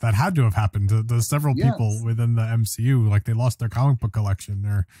happens. That had to have happened to several people within the MCU. Like they lost their comic book collection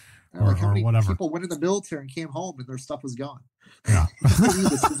or whatever. People went in the military and came home and their stuff was gone. Yeah,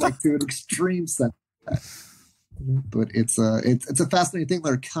 this is like to an extreme sense. But it's a fascinating thing.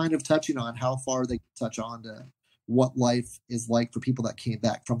 They're kind of touching on how far they touch on to what life is like for people that came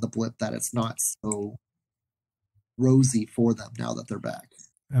back from the blip. That it's not so rosy for them now that they're back.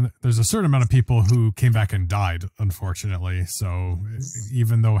 And there's a certain amount of people who came back and died, unfortunately. So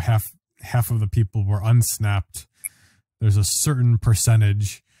even though half of the people were unsnapped, there's a certain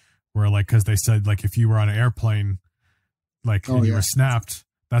percentage where, like, because they said, like, if you were on an airplane, like, and you were snapped,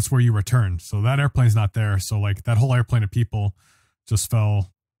 that's where you return. So that airplane's not there. So, like, that whole airplane of people just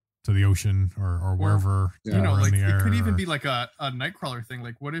fell to the ocean or wherever. You know, like, it could even be like a Nightcrawler thing.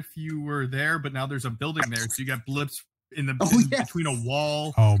 Like, what if you were there, but now there's a building there, so you got blips between a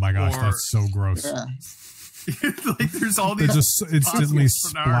wall. Oh my gosh, that's so gross. Yeah. Like there's all these they just instantly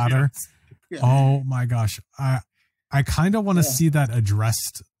splatter. Yeah. Oh my gosh. I kind of want to see that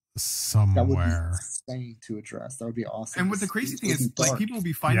addressed somewhere. That would be insane to address. That would be awesome. And what the crazy thing is, like, people will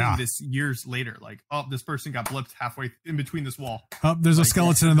be finding this years later. Like, oh, this person got blipped halfway in between this wall. Oh, there's a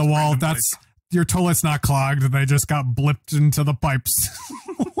skeleton in the wall. That's your toilet's not clogged. They just got blipped into the pipes.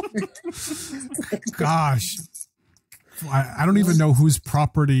 Gosh. I don't even know whose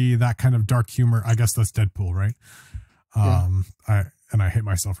property that kind of dark humor. I guess that's Deadpool, right? I hate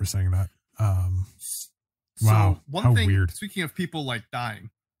myself for saying that. Wow, one how thing, weird. Speaking of people like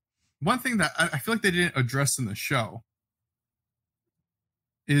dying, one thing that I feel like they didn't address in the show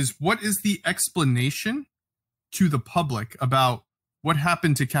is what is the explanation to the public about what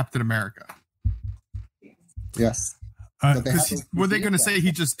happened to Captain America? Yes. Were they going to say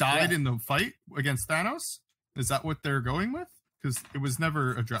he just died in the fight against Thanos? Is that what they're going with? Because it was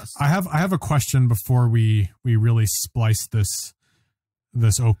never addressed. I have a question before we really splice this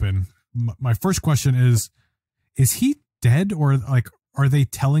open. My first question is he dead, or like are they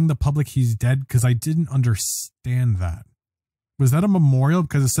telling the public he's dead? Because I didn't understand that. Was that a memorial?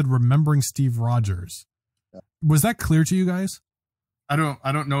 Because it said remembering Steve Rogers. Was that clear to you guys? I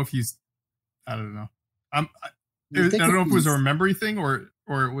don't know if he's. I don't know. I don't know if it was a remembering thing or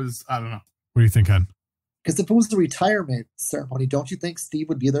it was. I don't know. What do you think, Ken? Because if it was the retirement ceremony, don't you think Steve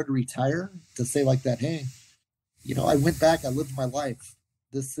would be there to retire to say like that? Hey, I went back, I lived my life.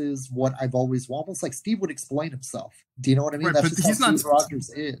 This is what I've always wanted. Almost like Steve would explain himself. Do you know what I mean? Right, That's but just he's how not- Steve Rogers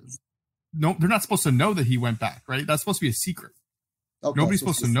is. No, they're not supposed to know that he went back, right? That's supposed to be a secret. Okay, Nobody's so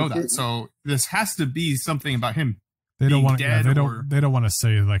supposed to know that. So this has to be something about him. They don't being want. Yeah, dead they don't want to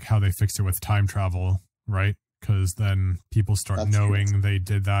say like how they fixed it with time travel, right? Because then people start That's knowing true. they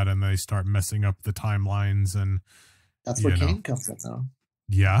did that, and they start messing up the timelines. And That's where you know. Kane comes in, though.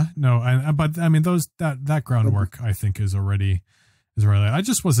 yeah, no, but I mean that groundwork I think is already. I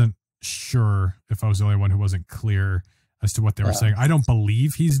just wasn't sure if I was the only one who wasn't clear as to what they were saying. I don't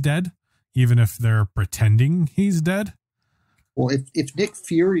believe he's dead, even if they're pretending he's dead. Well, if Nick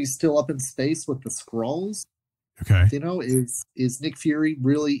Fury's still up in space with the Skrulls, Okay. is Nick Fury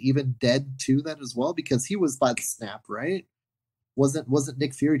really even dead too then as well? Because he was by the snap, right? Wasn't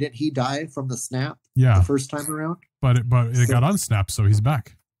Nick Fury? Didn't he die from the snap? Yeah. The first time around. But it got unsnapped, so he's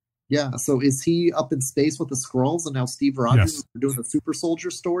back. Yeah. So is he up in space with the Skrulls, and now Steve Rogers is doing the Super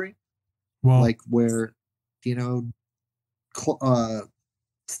Soldier story? Well, Like where,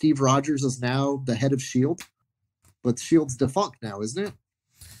 Steve Rogers is now the head of S.H.I.E.L.D., but S.H.I.E.L.D.'s defunct now, isn't it?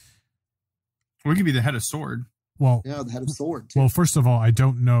 We could be the head of Sword. well, Yeah, the head of S.W.O.R.D. too. well. First of all, I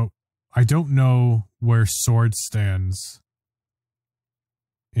don't know where Sword stands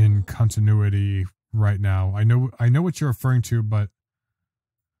in continuity right now. I know what you're referring to, but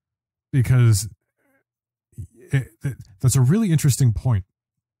because that's a really interesting point.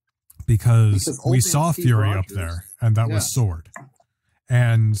 Because Old we Man saw Steve Fury Rogers, up there, and that yeah. was Sword,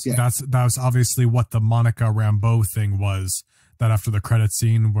 and Yeah. that was obviously what the Monica Rambeau thing was. That after the credit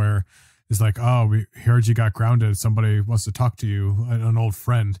scene where it's like, oh, we heard you got grounded. Somebody wants to talk to you, an old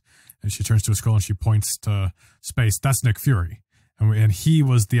friend, and she turns to a scroll and she points to space. That's Nick Fury, and he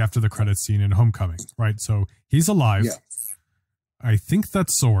was the after the credit scene in Homecoming, right? So he's alive. Yeah. I think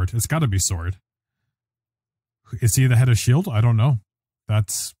that's Sword. It's got to be Sword. Is he the head of S.H.I.E.L.D.? I don't know.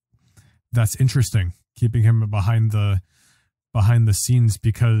 That's interesting, keeping him behind the scenes,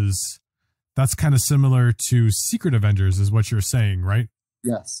 because that's kind of similar to Secret Avengers is what you're saying, right?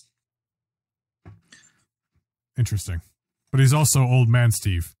 Yes. Interesting. But he's also Old Man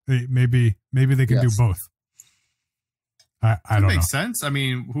Steve. Maybe they can do Yes. both. I That don't know. makes sense. I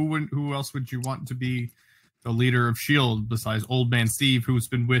mean, who else would you want to be the leader of S.H.I.E.L.D. besides Old Man Steve,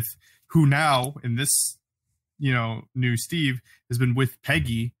 who now in this, new Steve has been with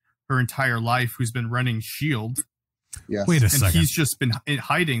Peggy her entire life, who's been running S.H.I.E.L.D. Yes. Wait a and second. he's just been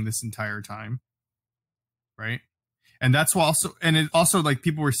hiding this entire time, right? And that's why also, and it also, like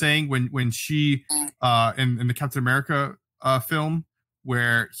people were saying when she in the Captain America film,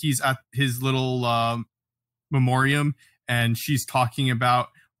 where he's at his little memoriam and she's talking about,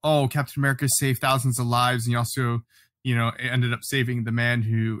 oh, Captain America saved thousands of lives, and he also ended up saving the man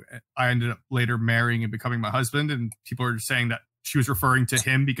who I ended up later marrying and becoming my husband. And people are saying that she was referring to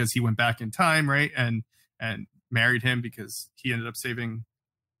him because he went back in time, right? And married him because he ended up saving,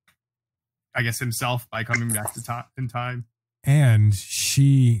 I guess, himself by coming back in time. And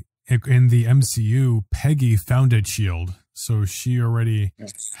she, in the MCU, Peggy founded S.H.I.E.L.D., so she already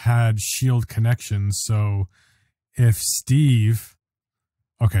had S.H.I.E.L.D. connections. So if Steve,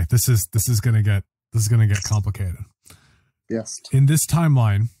 okay, this is gonna get complicated. Yes. In this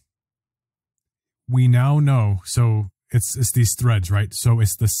timeline, we now know, so it's these threads, right? So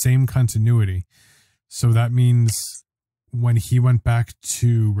it's the same continuity. So that means when he went back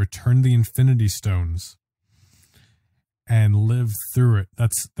to return the Infinity Stones and live through it,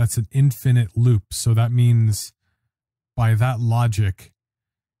 that's an infinite loop. So that means by that logic,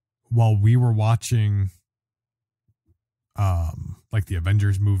 while we were watching like the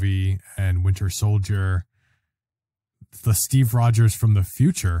Avengers movie and Winter Soldier, the Steve Rogers from the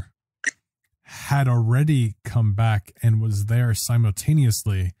future had already come back and was there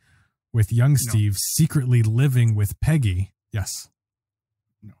simultaneously with young Steve secretly living with Peggy. Yes.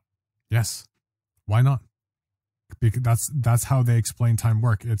 No. Yes. Why not? Because that's how they explain time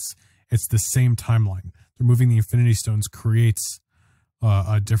work. It's the same timeline. Removing the Infinity Stones creates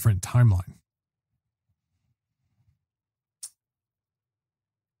a different timeline.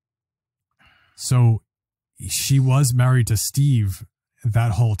 So she was married to Steve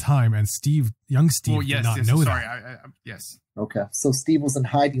that whole time, and young Steve, did not know that. Yes. Okay. So Steve was in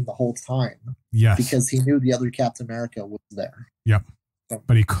hiding the whole time. Yes. Because he knew the other Captain America was there. Yep.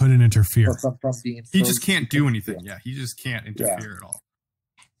 But he couldn't interfere. From being He just can't do anything. Yeah, he just can't interfere at all.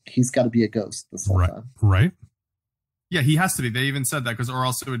 He's got to be a ghost this whole time. Right. Yeah, he has to be. They even said that, because or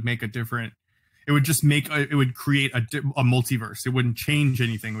else it would make a different. It would just make it would create a multiverse. It wouldn't change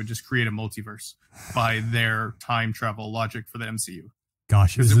anything. It would just create a multiverse by their time travel logic for the MCU.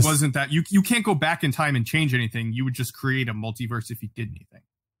 Gosh, because it wasn't that you can't go back in time and change anything. You would just create a multiverse if you did anything.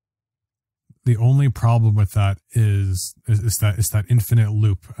 The only problem with that is that infinite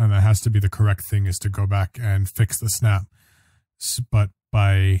loop, and that has to be the correct thing, is to go back and fix the snap. But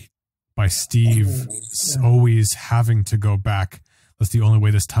by Steve always having to go back, that's the only way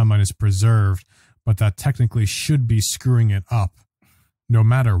this timeline is preserved. But that technically should be screwing it up, no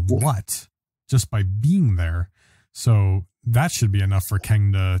matter what, just by being there. So that should be enough for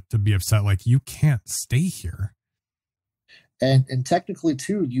Kang to be upset. Like, you can't stay here. And technically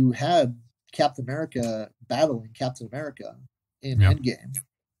too, you had Captain America battling Captain America in Endgame.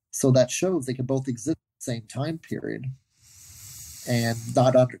 So that shows they can both exist at the same time period and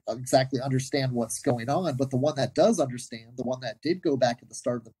not exactly understand what's going on. But the one that does understand, the one that did go back at the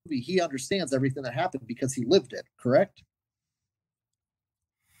start of the movie, he understands everything that happened because he lived it, correct?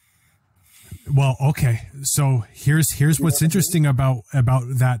 Well, okay. So here's what's interesting about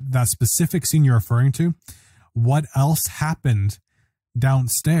that specific scene you're referring to. What else happened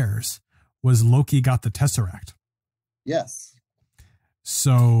downstairs was Loki got the Tesseract. Yes.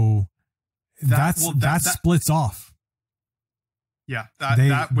 So that splits off. Yeah,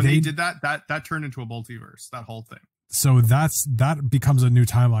 when they did that turned into a multiverse, that whole thing. So that becomes a new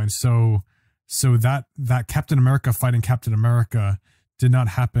timeline. So that Captain America fighting Captain America did not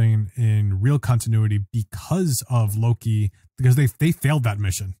happen in real continuity because of Loki, because they failed that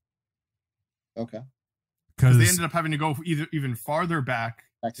mission. Okay. Because they ended up having to go even farther back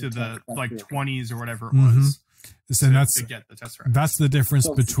to the 20s or whatever it was. So to get the Tesseract. That's the difference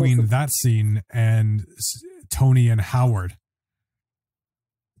between that scene and Tony and Howard.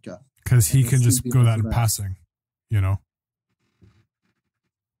 Okay. Because he can just go that in passing, you know.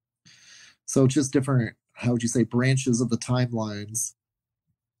 So just different, how would you say, branches of the timelines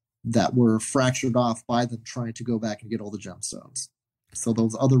that were fractured off by them trying to go back and get all the gemstones. So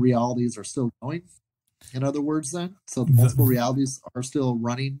those other realities are still going, in other words, then. So the multiple realities are still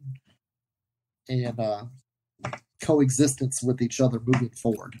running and coexistence with each other moving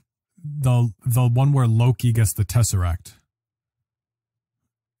forward. The one where Loki gets the Tesseract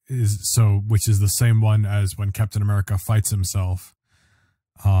which is the same one as when Captain America fights himself.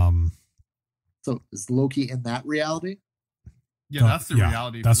 So is Loki in that reality? Yeah, that's the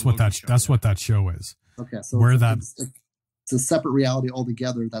reality. That's what that show is. Okay, so where it's a separate reality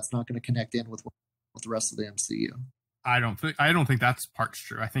altogether. That's not going to connect in with the rest of the MCU. I don't think that's part's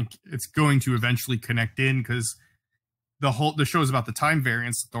true. I think it's going to eventually connect in because the show is about the Time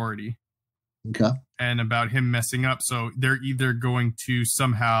Variance Authority. Okay. And about him messing up. So they're either going to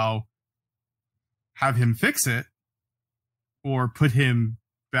somehow have him fix it or put him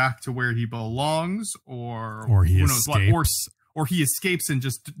back to where he belongs, or he who escapes. knows what, or he escapes and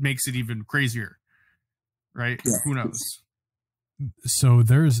just makes it even crazier. Right? Yeah. Who knows? So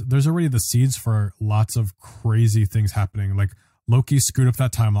there's already the seeds for lots of crazy things happening. Like Loki screwed up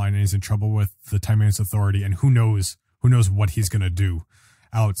that timeline and he's in trouble with the Time Variance Authority, and who knows what he's gonna do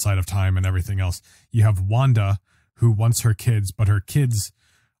outside of time and everything else. You have Wanda, who wants her kids, but her kids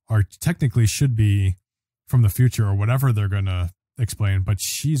are technically should be from the future or whatever they're gonna explain, but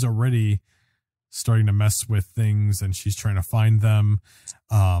she's already starting to mess with things and she's trying to find them.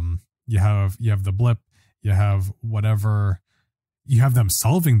 You have the blip, you have whatever, you have them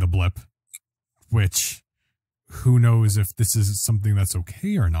solving the blip, which who knows if this is something that's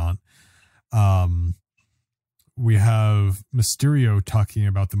okay or not. We have Mysterio talking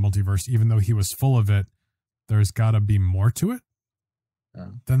about the multiverse, even though he was full of it. There's got to be more to it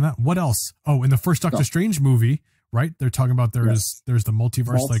than that. What else? Oh, in the first Doctor Strange movie, right? They're talking about there's the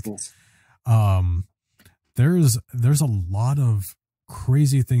multiverse. Multiples. There's a lot of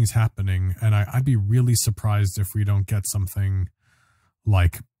crazy things happening, and I'd be really surprised if we don't get something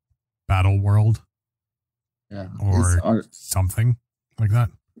like Battle World, or something like that.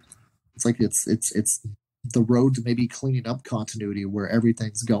 It's like it's the road to maybe cleaning up continuity, where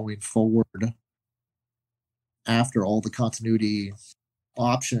everything's going forward after all the continuity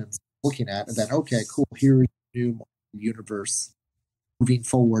options looking at, and then okay, cool, here's a new universe moving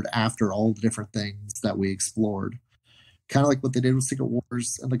forward after all the different things that we explored. Kind of like what they did with Secret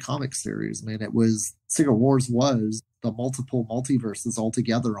Wars and the comic series. I mean, Secret Wars was the multiple multiverses all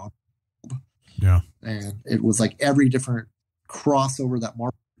together on. Yeah. And it was like every different crossover that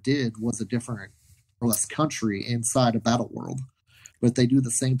Marvel did was a different or less country inside a battle world. But they do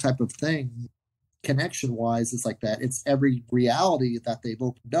the same type of thing connection wise. It's like that. It's every reality that they've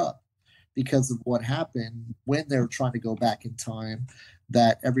opened up. because of what happened when they're trying to go back in time,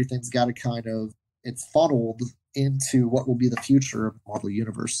 that everything's got to kind of, it's funneled into what will be the future of the Marvel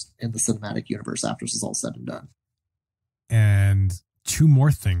Universe in the cinematic universe after this is all said and done. And two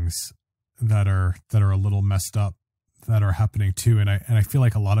more things that are a little messed up that are happening too, and I feel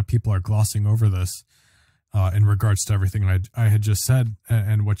like a lot of people are glossing over this in regards to everything I had just said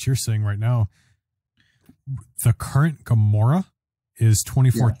and what you're saying right now. The current Gamora is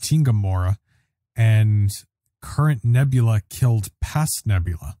 2014 Gamora, and current Nebula killed past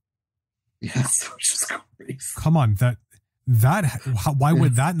Nebula. Yes, which is crazy. Come on, why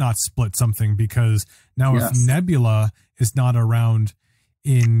would that not split something? Because now if Nebula is not around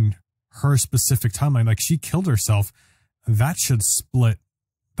in her specific timeline, like she killed herself, that should split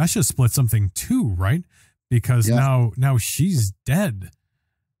something too, right? Because now she's dead.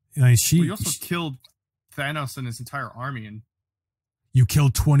 Like you also killed Thanos and his entire army, and you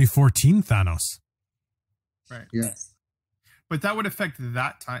killed 2014 Thanos. Right. Yes. But that would affect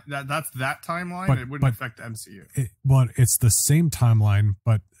that time. That's that timeline. It wouldn't affect the MCU. It's the same timeline,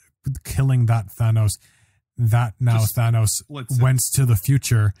 but killing that Thanos, Thanos went to the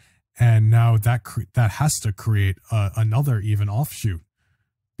future, and now that has to create another even offshoot,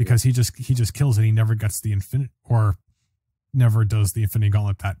 because he just kills and he never gets the infinite, or never does the Infinity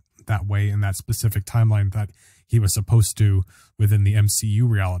Gauntlet that way in that specific timeline that he was supposed to within the MCU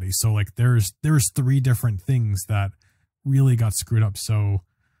reality. So like there's three different things that really got screwed up. So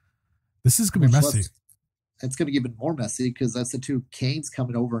this is gonna be messy. It's gonna get even more messy because that's the two. Kane's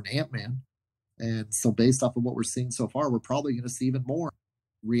coming over in Ant-Man, and so based off of what we're seeing so far, we're probably gonna see even more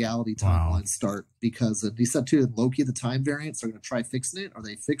reality timelines start, because he said too, in Loki, the time variants are gonna try fixing it. Are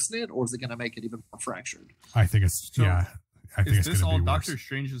they fixing it, or is it gonna make it even more fractured? I think it's I think is this all Doctor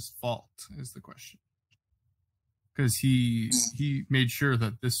Strange's fault is the question, because he made sure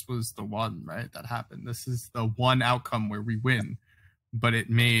that this was the one, right, that happened. This is the one outcome where we win, but it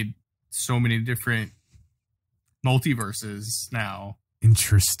made so many different multiverses now.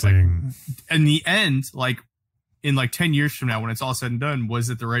 Interesting. Like, in the end, like in like 10 years from now, when it's all said and done, was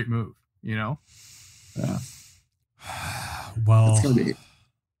it the right move? You know? Yeah. Well, it's gonna be.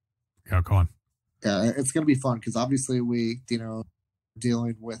 Yeah, go on. Yeah, it's gonna be fun because obviously we,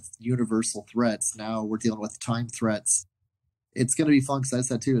 dealing with universal threats. Now we're dealing with time threats. It's going to be fun because I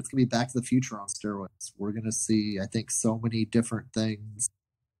said too, it's going to be Back to the Future on steroids. We're going to see, I think, so many different things,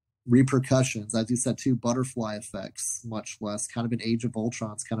 repercussions. As you said too, butterfly effects, much less kind of an Age of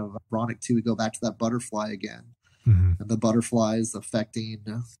Ultron. It's kind of ironic too. We go back to that butterfly again, and the butterflies affecting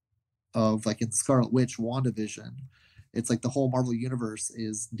of like in Scarlet Witch, WandaVision. It's like the whole Marvel Universe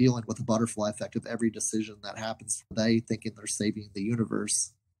is dealing with the butterfly effect of every decision that happens. They thinking they're saving the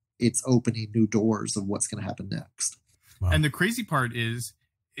universe. It's opening new doors of what's going to happen next. Wow. And the crazy part is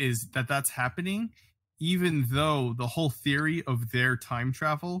that that's happening, even though the whole theory of their time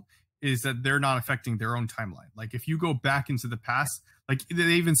travel is that they're not affecting their own timeline. Like if you go back into the past, like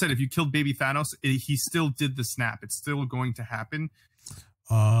they even said, if you killed baby Thanos, he still did the snap. It's still going to happen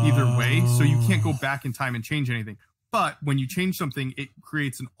either way. So you can't go back in time and change anything. But when you change something, it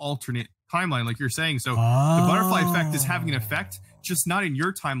creates an alternate timeline, like you're saying. So the butterfly effect is having an effect, just not in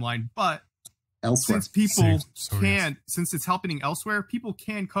your timeline, but elsewhere. Since people since it's happening elsewhere, people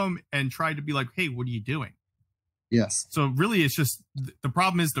can come and try to be like, hey, what are you doing? Yes. So really, it's just the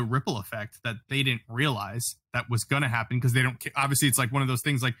problem is the ripple effect that they didn't realize that was going to happen, because they don't. Obviously, it's like one of those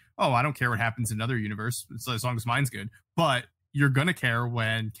things like, oh, I don't care what happens in another universe as long as mine's good. But you're going to care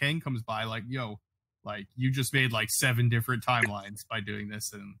when Kang comes by, like, yo, like you just made like 7 different timelines by doing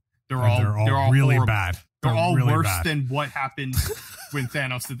this, and they're all really horrible. bad. They're all really worse bad. than what happened when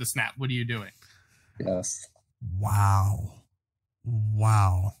Thanos did the snap. What are you doing? Yes. Wow.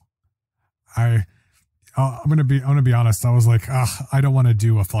 I'm gonna be honest. I was like, I don't want to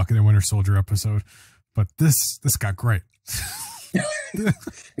do a Falcon and Winter Soldier episode, but this got great.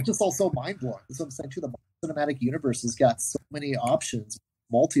 It's just also mind blowing. That's what I'm saying too. The cinematic universe has got so many options.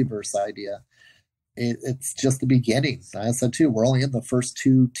 Multiverse idea. It's just the beginning. I said too, we're only in the first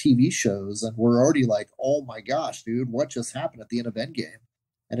 2 TV shows, and we're already like, oh my gosh, dude, what just happened at the end of Endgame?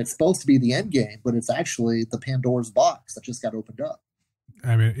 And it's supposed to be the end game, but it's actually the Pandora's box that just got opened up.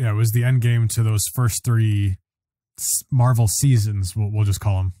 I mean, yeah, it was the end game to those first 3 Marvel seasons. We'll just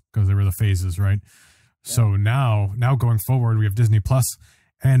call them, because they were the phases, right? Yeah. So now going forward, we have Disney Plus,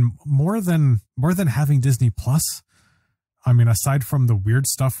 and more than having Disney Plus, I mean, aside from the weird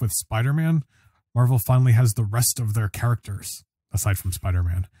stuff with Spider-Man, Marvel finally has the rest of their characters aside from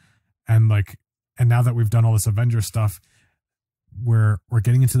Spider-Man, and now that we've done all this Avengers stuff, we're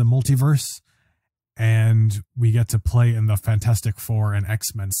getting into the multiverse, and we get to play in the Fantastic Four and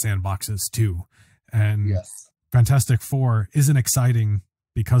X-Men sandboxes too. And Yes. Fantastic Four isn't exciting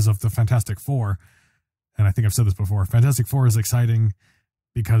because of the Fantastic Four. And I think I've said this before. Fantastic Four is exciting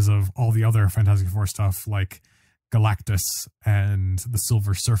because of all the other Fantastic Four stuff like Galactus and the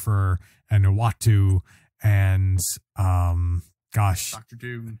Silver Surfer and Uatu and Doctor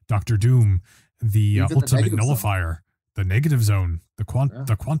Doom, the Ultimate Nullifier, the Negative Zone, the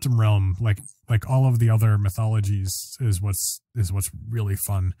Quantum Realm, like all of the other mythologies is what's really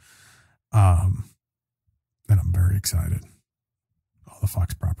fun. And I'm very excited. All the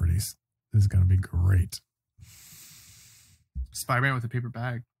Fox properties. This is going to be great. Spider-Man with a paper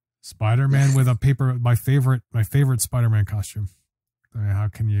bag. Spider-Man with a paper. My favorite Spider-Man costume. I mean, how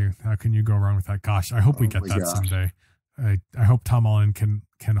can you go wrong with that? Gosh, I hope we get that someday. I hope Tom Holland can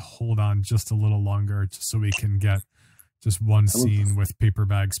hold on just a little longer, just so we can get just one scene with paper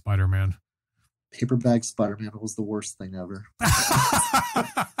bag Spider-Man. Paper bag Spider-Man was the worst thing ever.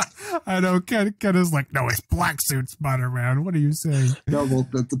 I know. Ken is like, no, it's black suit Spider-Man. What are you saying? No, well,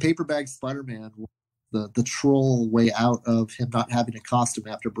 the paper bag Spider-Man, the troll way out of him not having a costume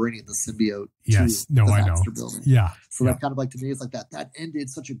after bringing the symbiote. Yes, to the I know. Building. Yeah. So that kind of like to me is like that ended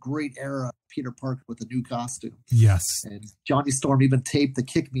such a great era of Peter Parker with a new costume. Yes. And Johnny Storm even taped the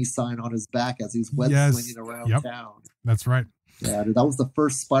 "Kick Me" sign on his back as he's web slinging around town. That's right. Yeah, that was the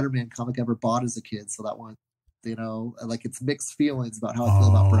first Spider-Man comic I ever bought as a kid. So that one, like it's mixed feelings about how I feel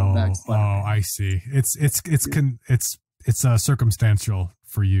about brown bag Spider-Man. Oh, I see. It's circumstantial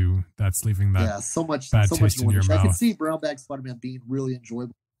for you. That's leaving that so much bad so taste much in your mouth. I can see brown bag Spider-Man being really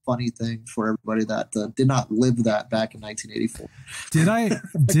enjoyable, funny thing for everybody that did not live that back in 1984.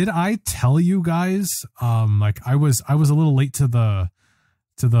 Did I tell you guys? Like I was a little late to the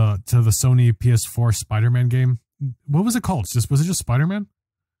Sony PS4 Spider-Man game. What was it called? Was it just Spider-Man?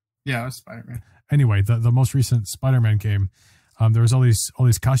 Yeah, it was Spider-Man. Anyway, the most recent Spider-Man game, there was all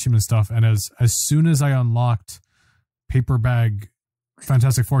these costume and stuff, and as soon as I unlocked paper bag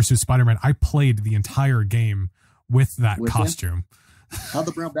Fantastic Four suit Spider-Man, I played the entire game with that costume. How'd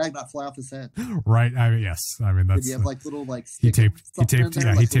the brown bag not fly off his head? Right. Yes. I mean, that's. Did you have like little he taped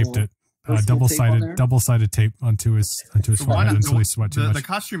it. Double-sided tape onto his forehead until he sweat too much. The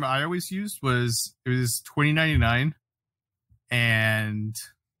costume I always used was $20.99, and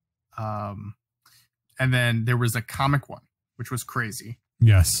then there was a comic one, which was crazy.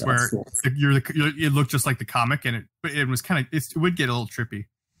 Yes, where it looked just like the comic, and it was kind of it would get a little trippy.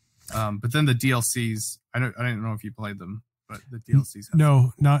 But then the DLCs, I didn't know if you played them, but the DLCs.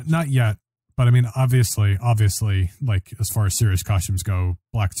 No, not yet. But I mean, obviously, like as far as serious costumes go,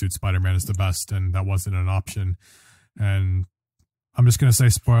 black suit Spider-Man is the best, and that wasn't an option. And I'm just gonna say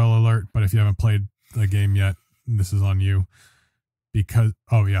spoiler alert, but if you haven't played the game yet, this is on you. Because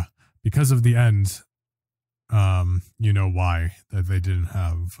of the end, you know why that they didn't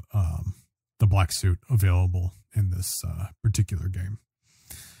have the black suit available in this particular game.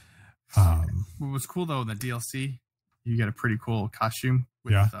 What was cool though in the DLC, you get a pretty cool costume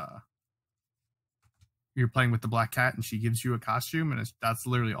with you're playing with the Black Cat and she gives you a costume, and that's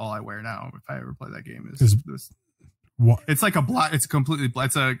literally all I wear now if I ever play that game. Is this? What? It's like it's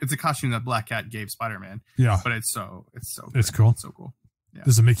a costume that Black Cat gave Spider-Man. Yeah, but it's so good. It's cool. It's so cool. Yeah.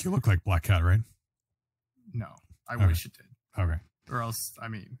 Does it make you look like Black Cat? Right? No, I wish it did. Okay. Or else, I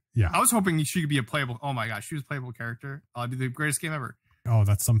mean, yeah. I was hoping she could be a playable. Oh my gosh, she was a playable character. It'd be the greatest game ever. Oh,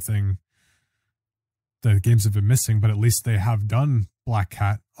 that's something the games have been missing, but at least they have done Black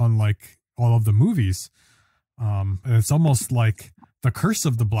Cat, unlike all of the movies. And it's almost like the curse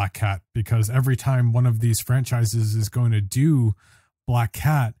of the Black Cat, because every time one of these franchises is going to do Black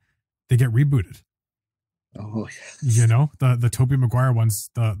Cat, they get rebooted. Oh, yes. You know, the Tobey Maguire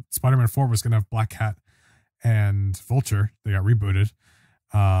ones, the Spider-Man 4 was going to have Black Cat and Vulture. They got rebooted.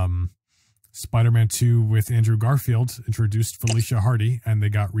 Spider-Man 2 with Andrew Garfield introduced Felicia Hardy, and they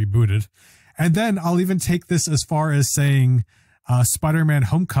got rebooted. And then I'll even take this as far as saying Spider-Man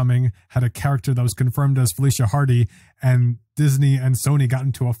Homecoming had a character that was confirmed as Felicia Hardy, and Disney and Sony got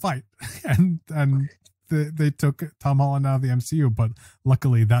into a fight, and they took Tom Holland out of the MCU, but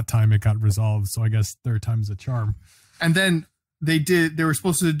luckily that time it got resolved. So I guess third time's a charm. And then they were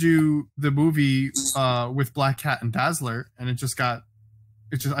supposed to do the movie with Black Cat and Dazzler, and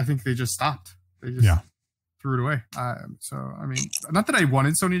I think they just stopped. They just threw it away. So I mean, not that I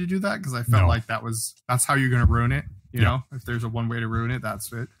wanted Sony to do that, because I felt like that's how you're going to ruin it. You know, if there's a one way to ruin it,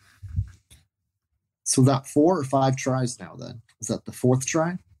 that's it. So that 4 or 5 tries now. Then is that the 4th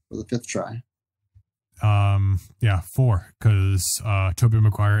try or the 5th try? 4, because Tobey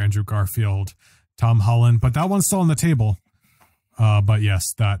Maguire, Andrew Garfield, Tom Holland, but that one's still on the table. But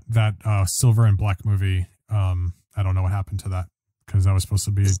yes, that Silver and Black movie, I don't know what happened to that, because that was supposed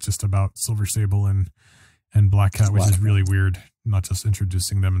to be just about Silver Sable and Black Cat, which is really weird, not just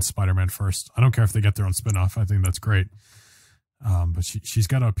introducing them in Spider-Man first. I don't care if they get their own spin-off. I think that's great. But she's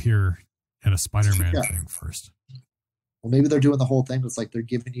got to appear in a Spider-Man thing first. Well, maybe they're doing the whole thing. It's like they're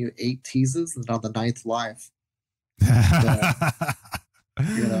giving you 8 teases, and on the 9th live.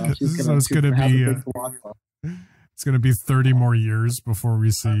 So it's going to be it's going to be 30 more years before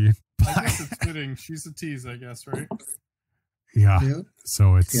we see. I guess it's fitting. She's a tease, I guess, right? Yeah.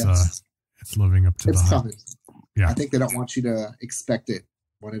 So it's it's living up to the hype. Coming. Yeah. I think they don't want you to expect it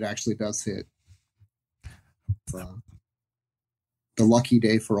when it actually does hit. The lucky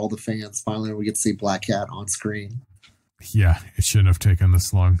day for all the fans. Finally, we get to see Black Cat on screen. Yeah, it shouldn't have taken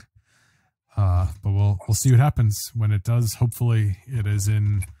this long. But we'll see what happens when it does. Hopefully it is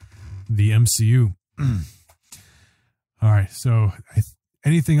in the MCU. All right. So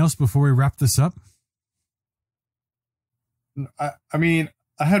anything else before we wrap this up? I mean,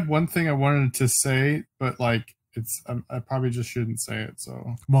 I had one thing I wanted to say, but like I probably just shouldn't say it.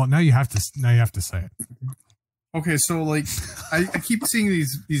 So now you have to say it. Okay. So like, I keep seeing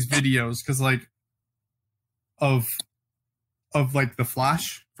these videos because like of like the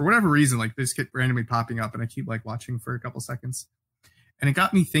Flash, for whatever reason, like they just keep randomly popping up, and I keep like watching for a couple seconds, and it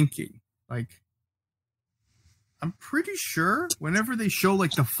got me thinking, like, I'm pretty sure whenever they show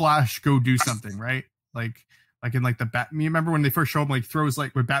like the Flash go do something, right? Like in like the Batman, you remember when they first show him like throws,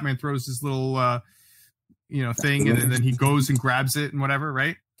 like when Batman throws his little thing, and then he goes and grabs it and whatever,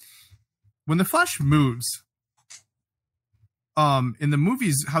 right? When the Flash moves, in the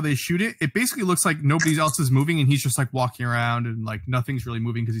movies, how they shoot it, it basically looks like nobody else is moving, and he's just like walking around, and like nothing's really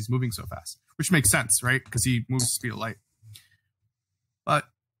moving because he's moving so fast, which makes sense, right? Because he moves the speed of light. But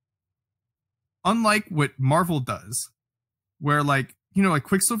unlike what Marvel does, where like, like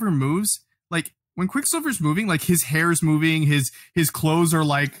Quicksilver moves, like when Quicksilver's moving, like his hair's moving, his clothes are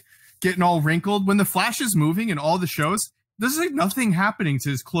like getting all wrinkled. When the Flash is moving in all the shows, there's like nothing happening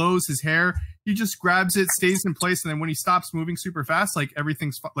to his clothes, his hair. He just grabs it, stays in place, and then when he stops moving super fast, like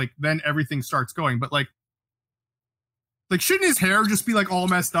then everything starts going. But like shouldn't his hair just be like all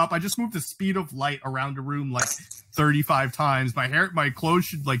messed up? I just moved the speed of light around a room like 35 times. My clothes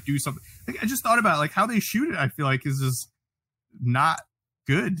should like do something. Like, I just thought about it, like how they shoot it. I feel like is just not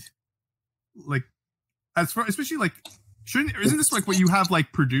good. Like especially like isn't this like what you have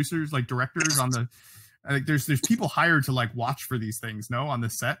like producers, like directors on the like there's people hired to like watch for these things, no, on the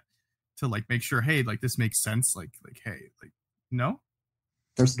set to like make sure, hey, like this makes sense, like hey, like no,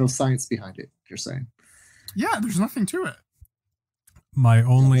 there's no science behind it, you're saying? Yeah, there's nothing to it. My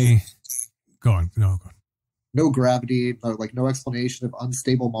only go on. No gravity, like no explanation of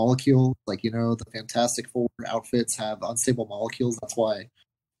unstable molecules. Like, the Fantastic Four outfits have unstable molecules. That's why,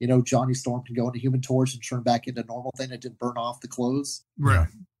 Johnny Storm can go into Human Torch and turn back into normal thing. It didn't burn off the clothes. Right.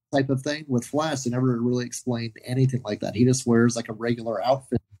 Type of thing. With Flash, they never really explained anything like that. He just wears like a regular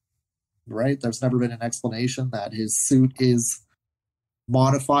outfit, right? There's never been an explanation that his suit is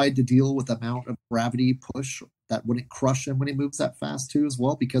modified to deal with the amount of gravity push that wouldn't crush him when he moves that fast too, as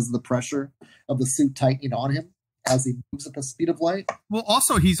well, because of the pressure of the suit tightening on him as he moves at the speed of light. Well,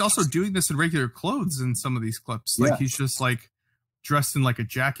 also he's also doing this in regular clothes in some of these clips. Like he's just like dressed in like a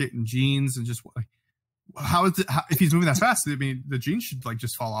jacket and jeans, and just like, how is it? If he's moving that fast, I mean, the jeans should like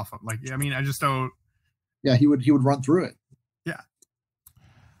just fall off. Like, I mean, I just don't. Yeah, he would run through it. Yeah.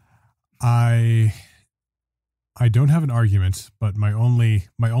 I don't have an argument, but my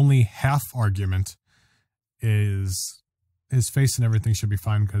only half argument is his face and everything should be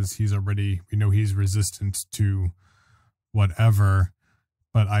fine because we know he's resistant to whatever.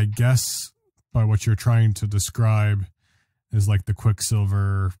 But I guess by what you're trying to describe is like the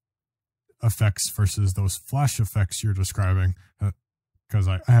Quicksilver effects versus those Flash effects you're describing, because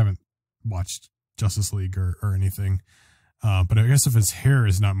I haven't watched Justice League or anything. But I guess if his hair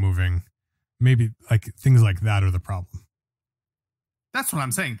is not moving, maybe like things like that are the problem. That's what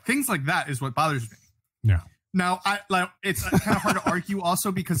I'm saying. Things like that is what bothers me. Yeah. Now, it's kind of hard to argue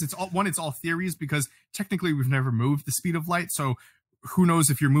also because it's all theories, because technically we've never moved the speed of light. So who knows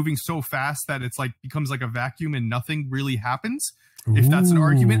if you're moving so fast that it's like becomes like a vacuum and nothing really happens. If that's an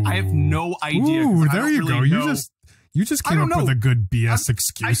argument, I have no idea. Ooh, there you go. You just came up with a good BS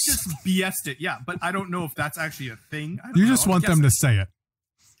excuse. I just BS'd it. Yeah. But I don't know if that's actually a thing. You just want them to say it.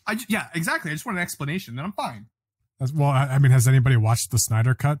 Yeah, exactly. I just want an explanation, then I'm fine. Well, I mean, has anybody watched the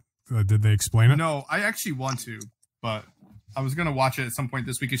Snyder Cut? Did they explain it? No, I actually want to, but I was going to watch it at some point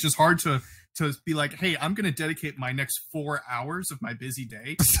this week. It's just hard to be like, hey, I'm going to dedicate my next 4 hours of my busy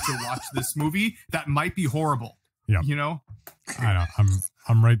day to watch this movie that might be horrible. Yeah. You know? I know.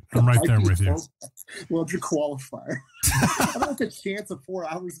 I'm right there with you. Well, your qualifier. I don't have a chance of 4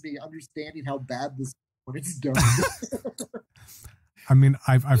 hours of me understanding how bad this when it's done. I mean,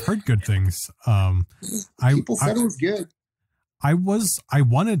 I've heard good things. People said it was good. I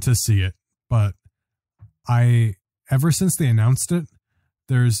wanted to see it, but ever since they announced it,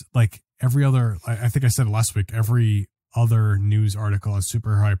 there's like every other, I think I said it last week, every other news article on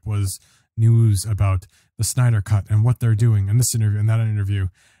Super Hype was news about the Snyder Cut and what they're doing and this interview and that interview.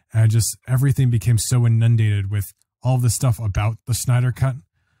 And just everything became so inundated with all the stuff about the Snyder Cut.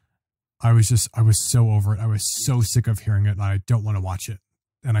 I was so over it. I was so sick of hearing it. And I don't want to watch it.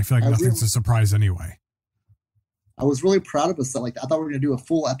 And I feel like nothing's a surprise anyway. I was really proud of us. Like, I thought we were going to do a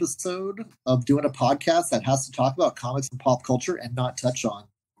full episode of doing a podcast that has to talk about comics and pop culture and not touch on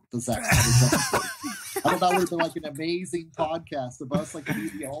the Zack Snyder Justice League. I thought that would have been like an amazing podcast of us, like to be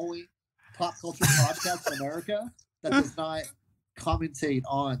the only pop culture podcast in America that does not commentate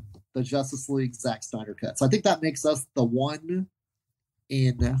on the Justice League Zack Snyder cut. So I think that makes us the one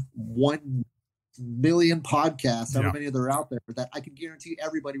in 1 million podcasts, however many there are out there, that I can guarantee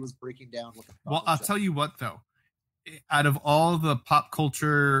everybody was breaking down with. Well, I'll tell you what, though. Out of all the pop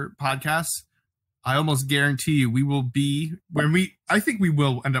culture podcasts, I almost guarantee you we will be I think we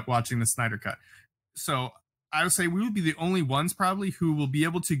will end up watching the Snyder Cut. So I would say we will be the only ones probably who will be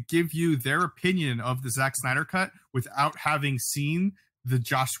able to give you their opinion of the Zack Snyder Cut without having seen the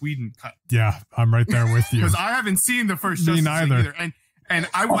Joss Whedon cut. Yeah, I'm right there with you. Because I haven't seen the first Justice League either. And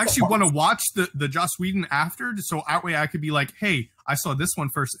I actually want to watch the Joss Whedon after, so that way I could be like, hey, I saw this one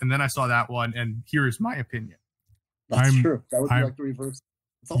first, and then I saw that one, and here's my opinion. That's true. That would be like the reverse.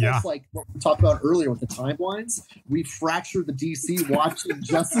 It's almost like what we talked about earlier with the timelines. We fractured the DC watching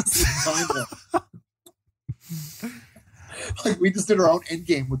Justice League timeline. Like we just did our own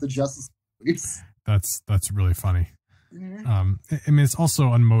endgame with the Justice League. That's really funny. I mean, it's also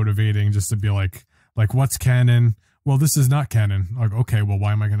unmotivating just to be like what's canon? Well, this is not canon. Like, okay, well,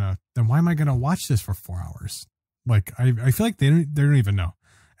 why am I gonna watch this for 4 hours? Like, I feel like they don't even know,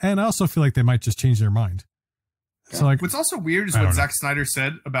 and I also feel like they might just change their mind. So like, what's also weird is what Zack Snyder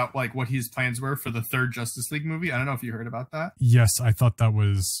said about like what his plans were for the third Justice League movie. I don't know if you heard about that. Yes, I thought that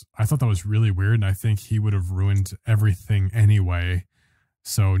was really weird, and I think he would have ruined everything anyway.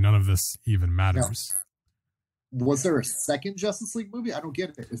 So none of this even matters. No. Was there a second Justice League movie? I don't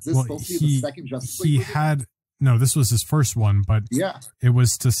get it. Is this supposed to be the second Justice League movie? No, this was his first one, but it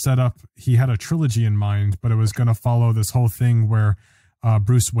was to set up. He had a trilogy in mind, but it was going to follow this whole thing where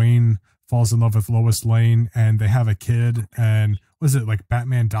Bruce Wayne falls in love with Lois Lane and they have a kid, and was it like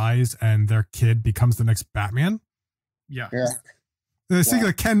Batman dies and their kid becomes the next Batman? Yeah. I think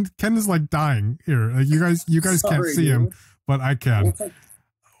like Ken is like dying here. Like you guys can't see him, but I can.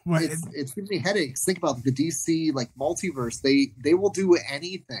 It's giving me headaches. Think about the DC like multiverse. They will do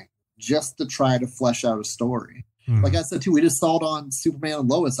anything just to try to flesh out a story. Like I said too, we just saw it on Superman and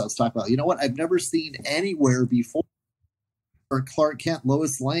Lois. I was talking about. You know what? I've never seen anywhere before where Clark Kent,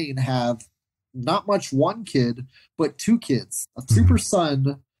 Lois Lane have not much one kid, but two kids. A super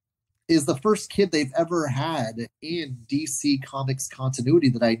son is the first kid they've ever had in DC Comics continuity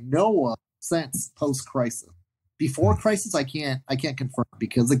that I know of since post-Crisis. Before Crisis, I can't confirm,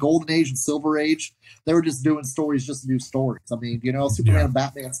 because the Golden Age and Silver Age, they were just doing stories just to do stories. I mean, you know, Superman and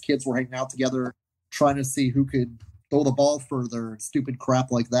Batman's kids were hanging out together, trying to see who could throw the ball further and stupid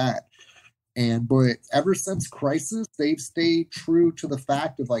crap like that. But ever since Crisis, they've stayed true to the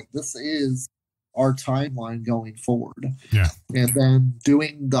fact of like, this is our timeline going forward. Yeah. And then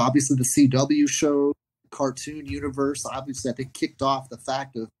doing obviously the CW show, cartoon universe, obviously I think kicked off the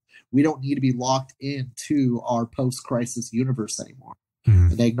fact of we don't need to be locked into our post-Crisis universe anymore.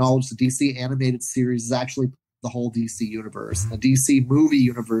 And they acknowledge the DC animated series is actually the whole DC universe. The DC movie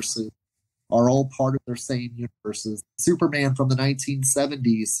universes are all part of their same universes. Superman from the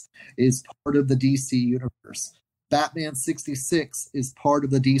 1970s is part of the DC universe. Batman 66 is part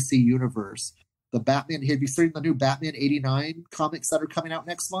of the DC universe. The Batman, he'd be starting the new Batman 89 comics that are coming out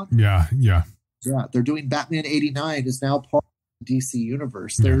next month. Yeah. They're doing Batman 89 is now part of the DC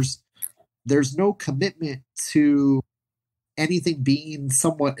universe. There's no commitment to anything being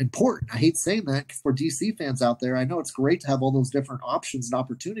somewhat important. I hate saying that for DC fans out there. I know it's great to have all those different options and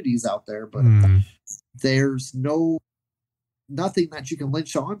opportunities out there, but there's nothing that you can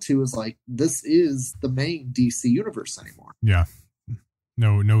lynch onto is like, this is the main DC universe anymore. Yeah.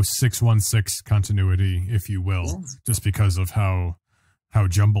 No 616 continuity, if you will, just because of how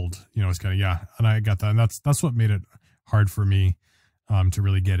jumbled, you know, it's kind of, and I got that. And that's what made it hard for me to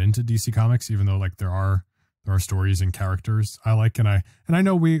really get into DC Comics, even though like there are There are stories and characters I like, and I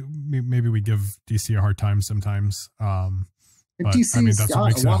know maybe we give DC a hard time sometimes. And But DC's I mean, that's what got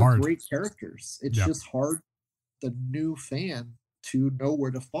makes a it lot hard. of great characters. It's just hard the new fan to know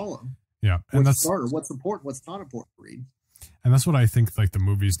where to follow. Yeah, and what's starter, what's important, what's not important to read. And that's what I think like the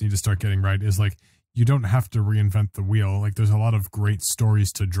movies need to start getting right, is like you don't have to reinvent the wheel. Like there's a lot of great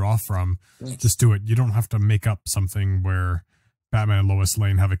stories to draw from. Yes. Just do it. You don't have to make up something where Batman and Lois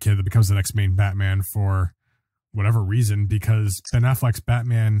Lane have a kid that becomes the next main Batman for whatever reason, because Ben Affleck's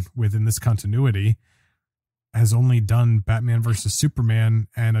Batman within this continuity has only done Batman versus Superman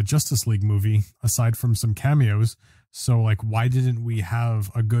and a Justice League movie aside from some cameos. So like, why didn't we have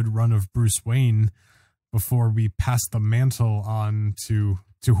a good run of Bruce Wayne before we pass the mantle on to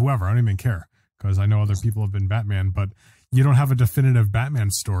whoever? I don't even care, because I know other people have been Batman, but you don't have a definitive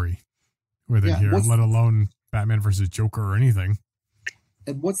Batman story within here, let alone Batman versus Joker or anything.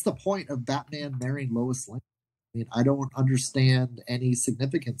 And what's the point of Batman marrying Lois Lane? I mean, I don't understand any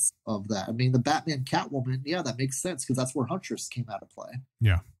significance of that. I mean, the Batman Catwoman, yeah, that makes sense because that's where Huntress came out of play.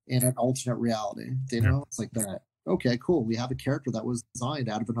 Yeah. In an alternate reality. You know, it's like that. Okay, cool. We have a character that was designed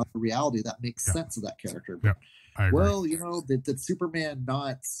out of another reality that makes sense of that character. But, I agree. Well, you know, did Superman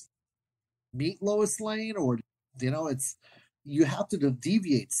not meet Lois Lane? Or, you know, it's you have to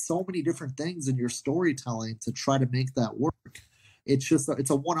deviate so many different things in your storytelling to try to make that work. It's just it's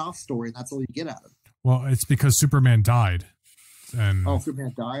a one-off story, and that's all you get out of it. Well, it's because Superman died. And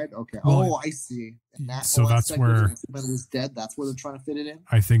Superman died? Okay. Well, I see. And that's where Superman was dead. That's where they're trying to fit it in?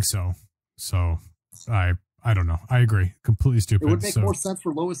 I think so. So I don't know. I agree. Completely stupid. It would make more sense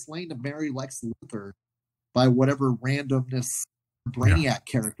for Lois Lane to marry Lex Luthor by whatever randomness Brainiac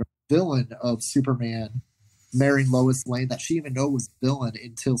character, villain of Superman, marrying Lois Lane that she even know was villain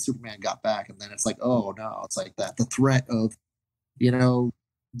until Superman got back. And then it's like, oh no, it's like that. The threat of, you know,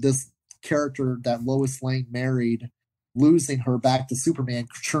 this character that Lois Lane married, losing her back to Superman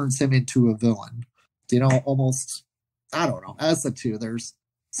turns him into a villain. You know, almost, I don't know. As the two, there's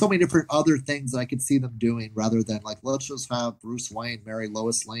so many different other things that I could see them doing rather than like, let's just have Bruce Wayne marry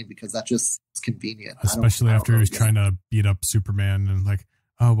Lois Lane because that just is convenient. Especially after he was trying to beat up Superman and like,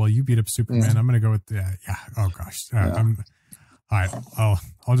 oh, well, you beat up Superman. I'm going to go with oh gosh. All right.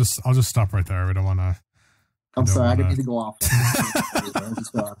 I'll just stop right there. I don't want to. I'm sorry, I didn't need to go off.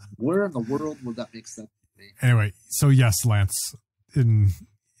 Where in the world would that make sense to me? Anyway, so yes, Lance, that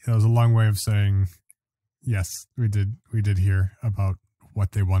was a long way of saying yes. We did hear about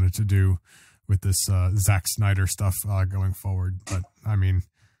what they wanted to do with this Zack Snyder stuff going forward, but I mean,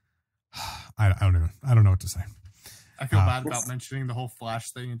 I don't know what to say. I feel bad about mentioning the whole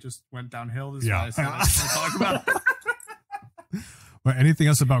Flash thing. It just went downhill. This is why I said I was going to talk about it. But anything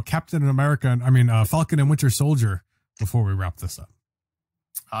else about Captain America? Falcon and Winter Soldier before we wrap this up?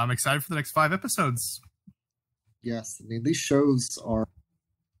 I'm excited for the next 5 episodes. Yes, I mean these shows are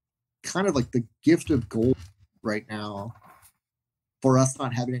kind of like the gift of gold right now for us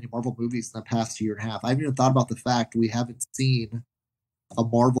not having any Marvel movies in the past year and a half. I haven't even thought about the fact we haven't seen a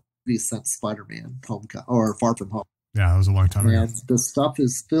Marvel movie since Spider-Man or Far From Home. Yeah, that was a long time ago. And the stuff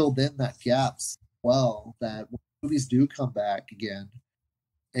is filled in that gaps well that when movies do come back again,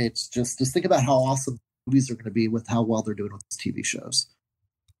 it's just think about how awesome movies are going to be with how well they're doing with these TV shows.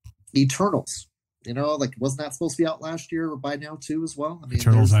 Eternals, you know, like wasn't that supposed to be out last year or by now too as well? I mean,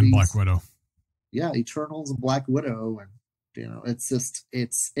 Eternals and Black Widow. Yeah, Eternals and Black Widow, and you know, it's just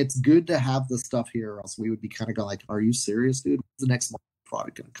it's good to have this stuff here, or else we would be kind of going like, "Are you serious, dude? When's the next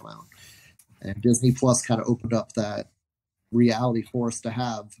product going to come out?" And Disney Plus kind of opened up that reality for us to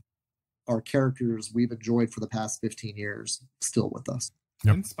have our characters we've enjoyed for the past 15 years still with us.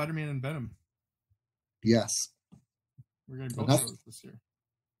 Yep. And Spider-Man and Venom. Yes. We're going to go those this year.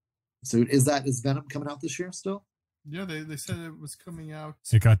 So is Venom coming out this year still? Yeah, they said it was coming out.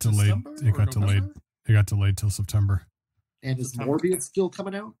 It got delayed. It got delayed till September. And is Morbius still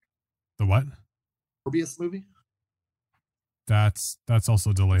coming out? The what? Morbius movie? That's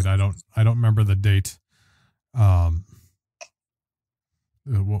also delayed. I don't remember the date. Well,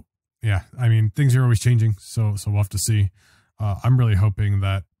 yeah. I mean, things are always changing, so we'll have to see. I'm really hoping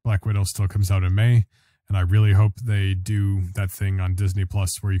that Black Widow still comes out in May, and I really hope they do that thing on Disney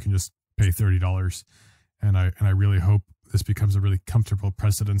Plus where you can just pay $30. And I really hope this becomes a really comfortable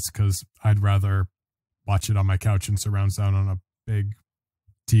precedence, because I'd rather watch it on my couch and surround sound on a big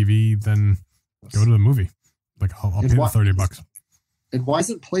TV than go to the movie. Like I'll pay the $30. And why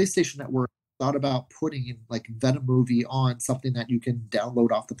isn't PlayStation Network thought about putting like Venom movie on something that you can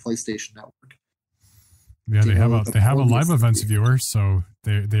download off the PlayStation Network? Yeah, they have a live events viewer, so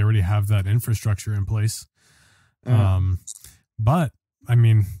they already have that infrastructure in place. But I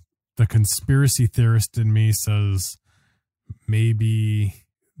mean, the conspiracy theorist in me says maybe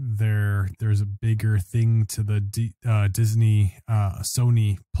there's a bigger thing to the Disney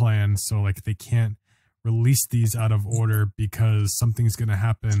Sony plan, so like they can't release these out of order because something's going to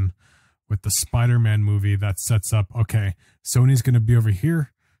happen with the Spider-Man movie that sets up, okay, Sony's going to be over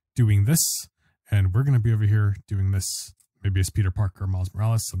here doing this, and we're going to be over here doing this. Maybe it's Peter Parker or Miles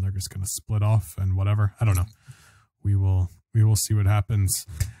Morales, and they're just going to split off and whatever. I don't know. We will see what happens.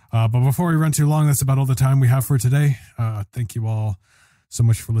 But before we run too long, that's about all the time we have for today. Thank you all so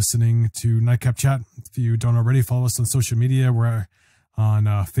much for listening to Nightcap Chat. If you don't already, follow us on social media. We're on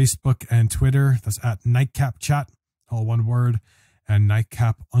Facebook and Twitter. That's at Nightcap Chat, all one word, and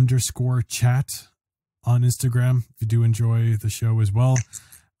Nightcap_chat on Instagram. If you do enjoy the show as well,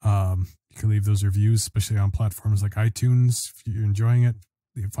 you can leave those reviews, especially on platforms like iTunes. If you're enjoying it,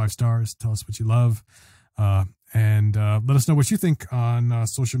 leave 5 stars. Tell us what you love. And let us know what you think on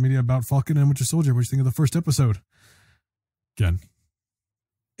social media about Falcon and Winter Soldier. What you think of the first episode? Again,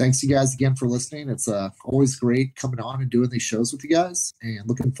 thanks you guys again for listening. It's always great coming on and doing these shows with you guys, and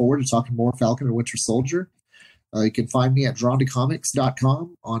looking forward to talking more Falcon and Winter Soldier. You can find me at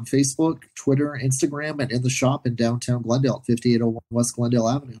drawntocomics.com on Facebook, Twitter, Instagram, and in the shop in downtown Glendale at 5801 West Glendale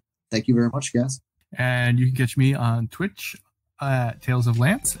Avenue. Thank you very much, guys. And you can catch me on Twitch at Tales of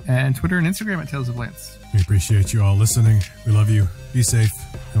Lance, and Twitter and Instagram at Tales of Lance. We appreciate you all listening. We love you. Be safe,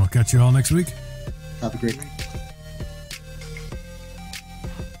 and we'll catch you all next week. Have a great night.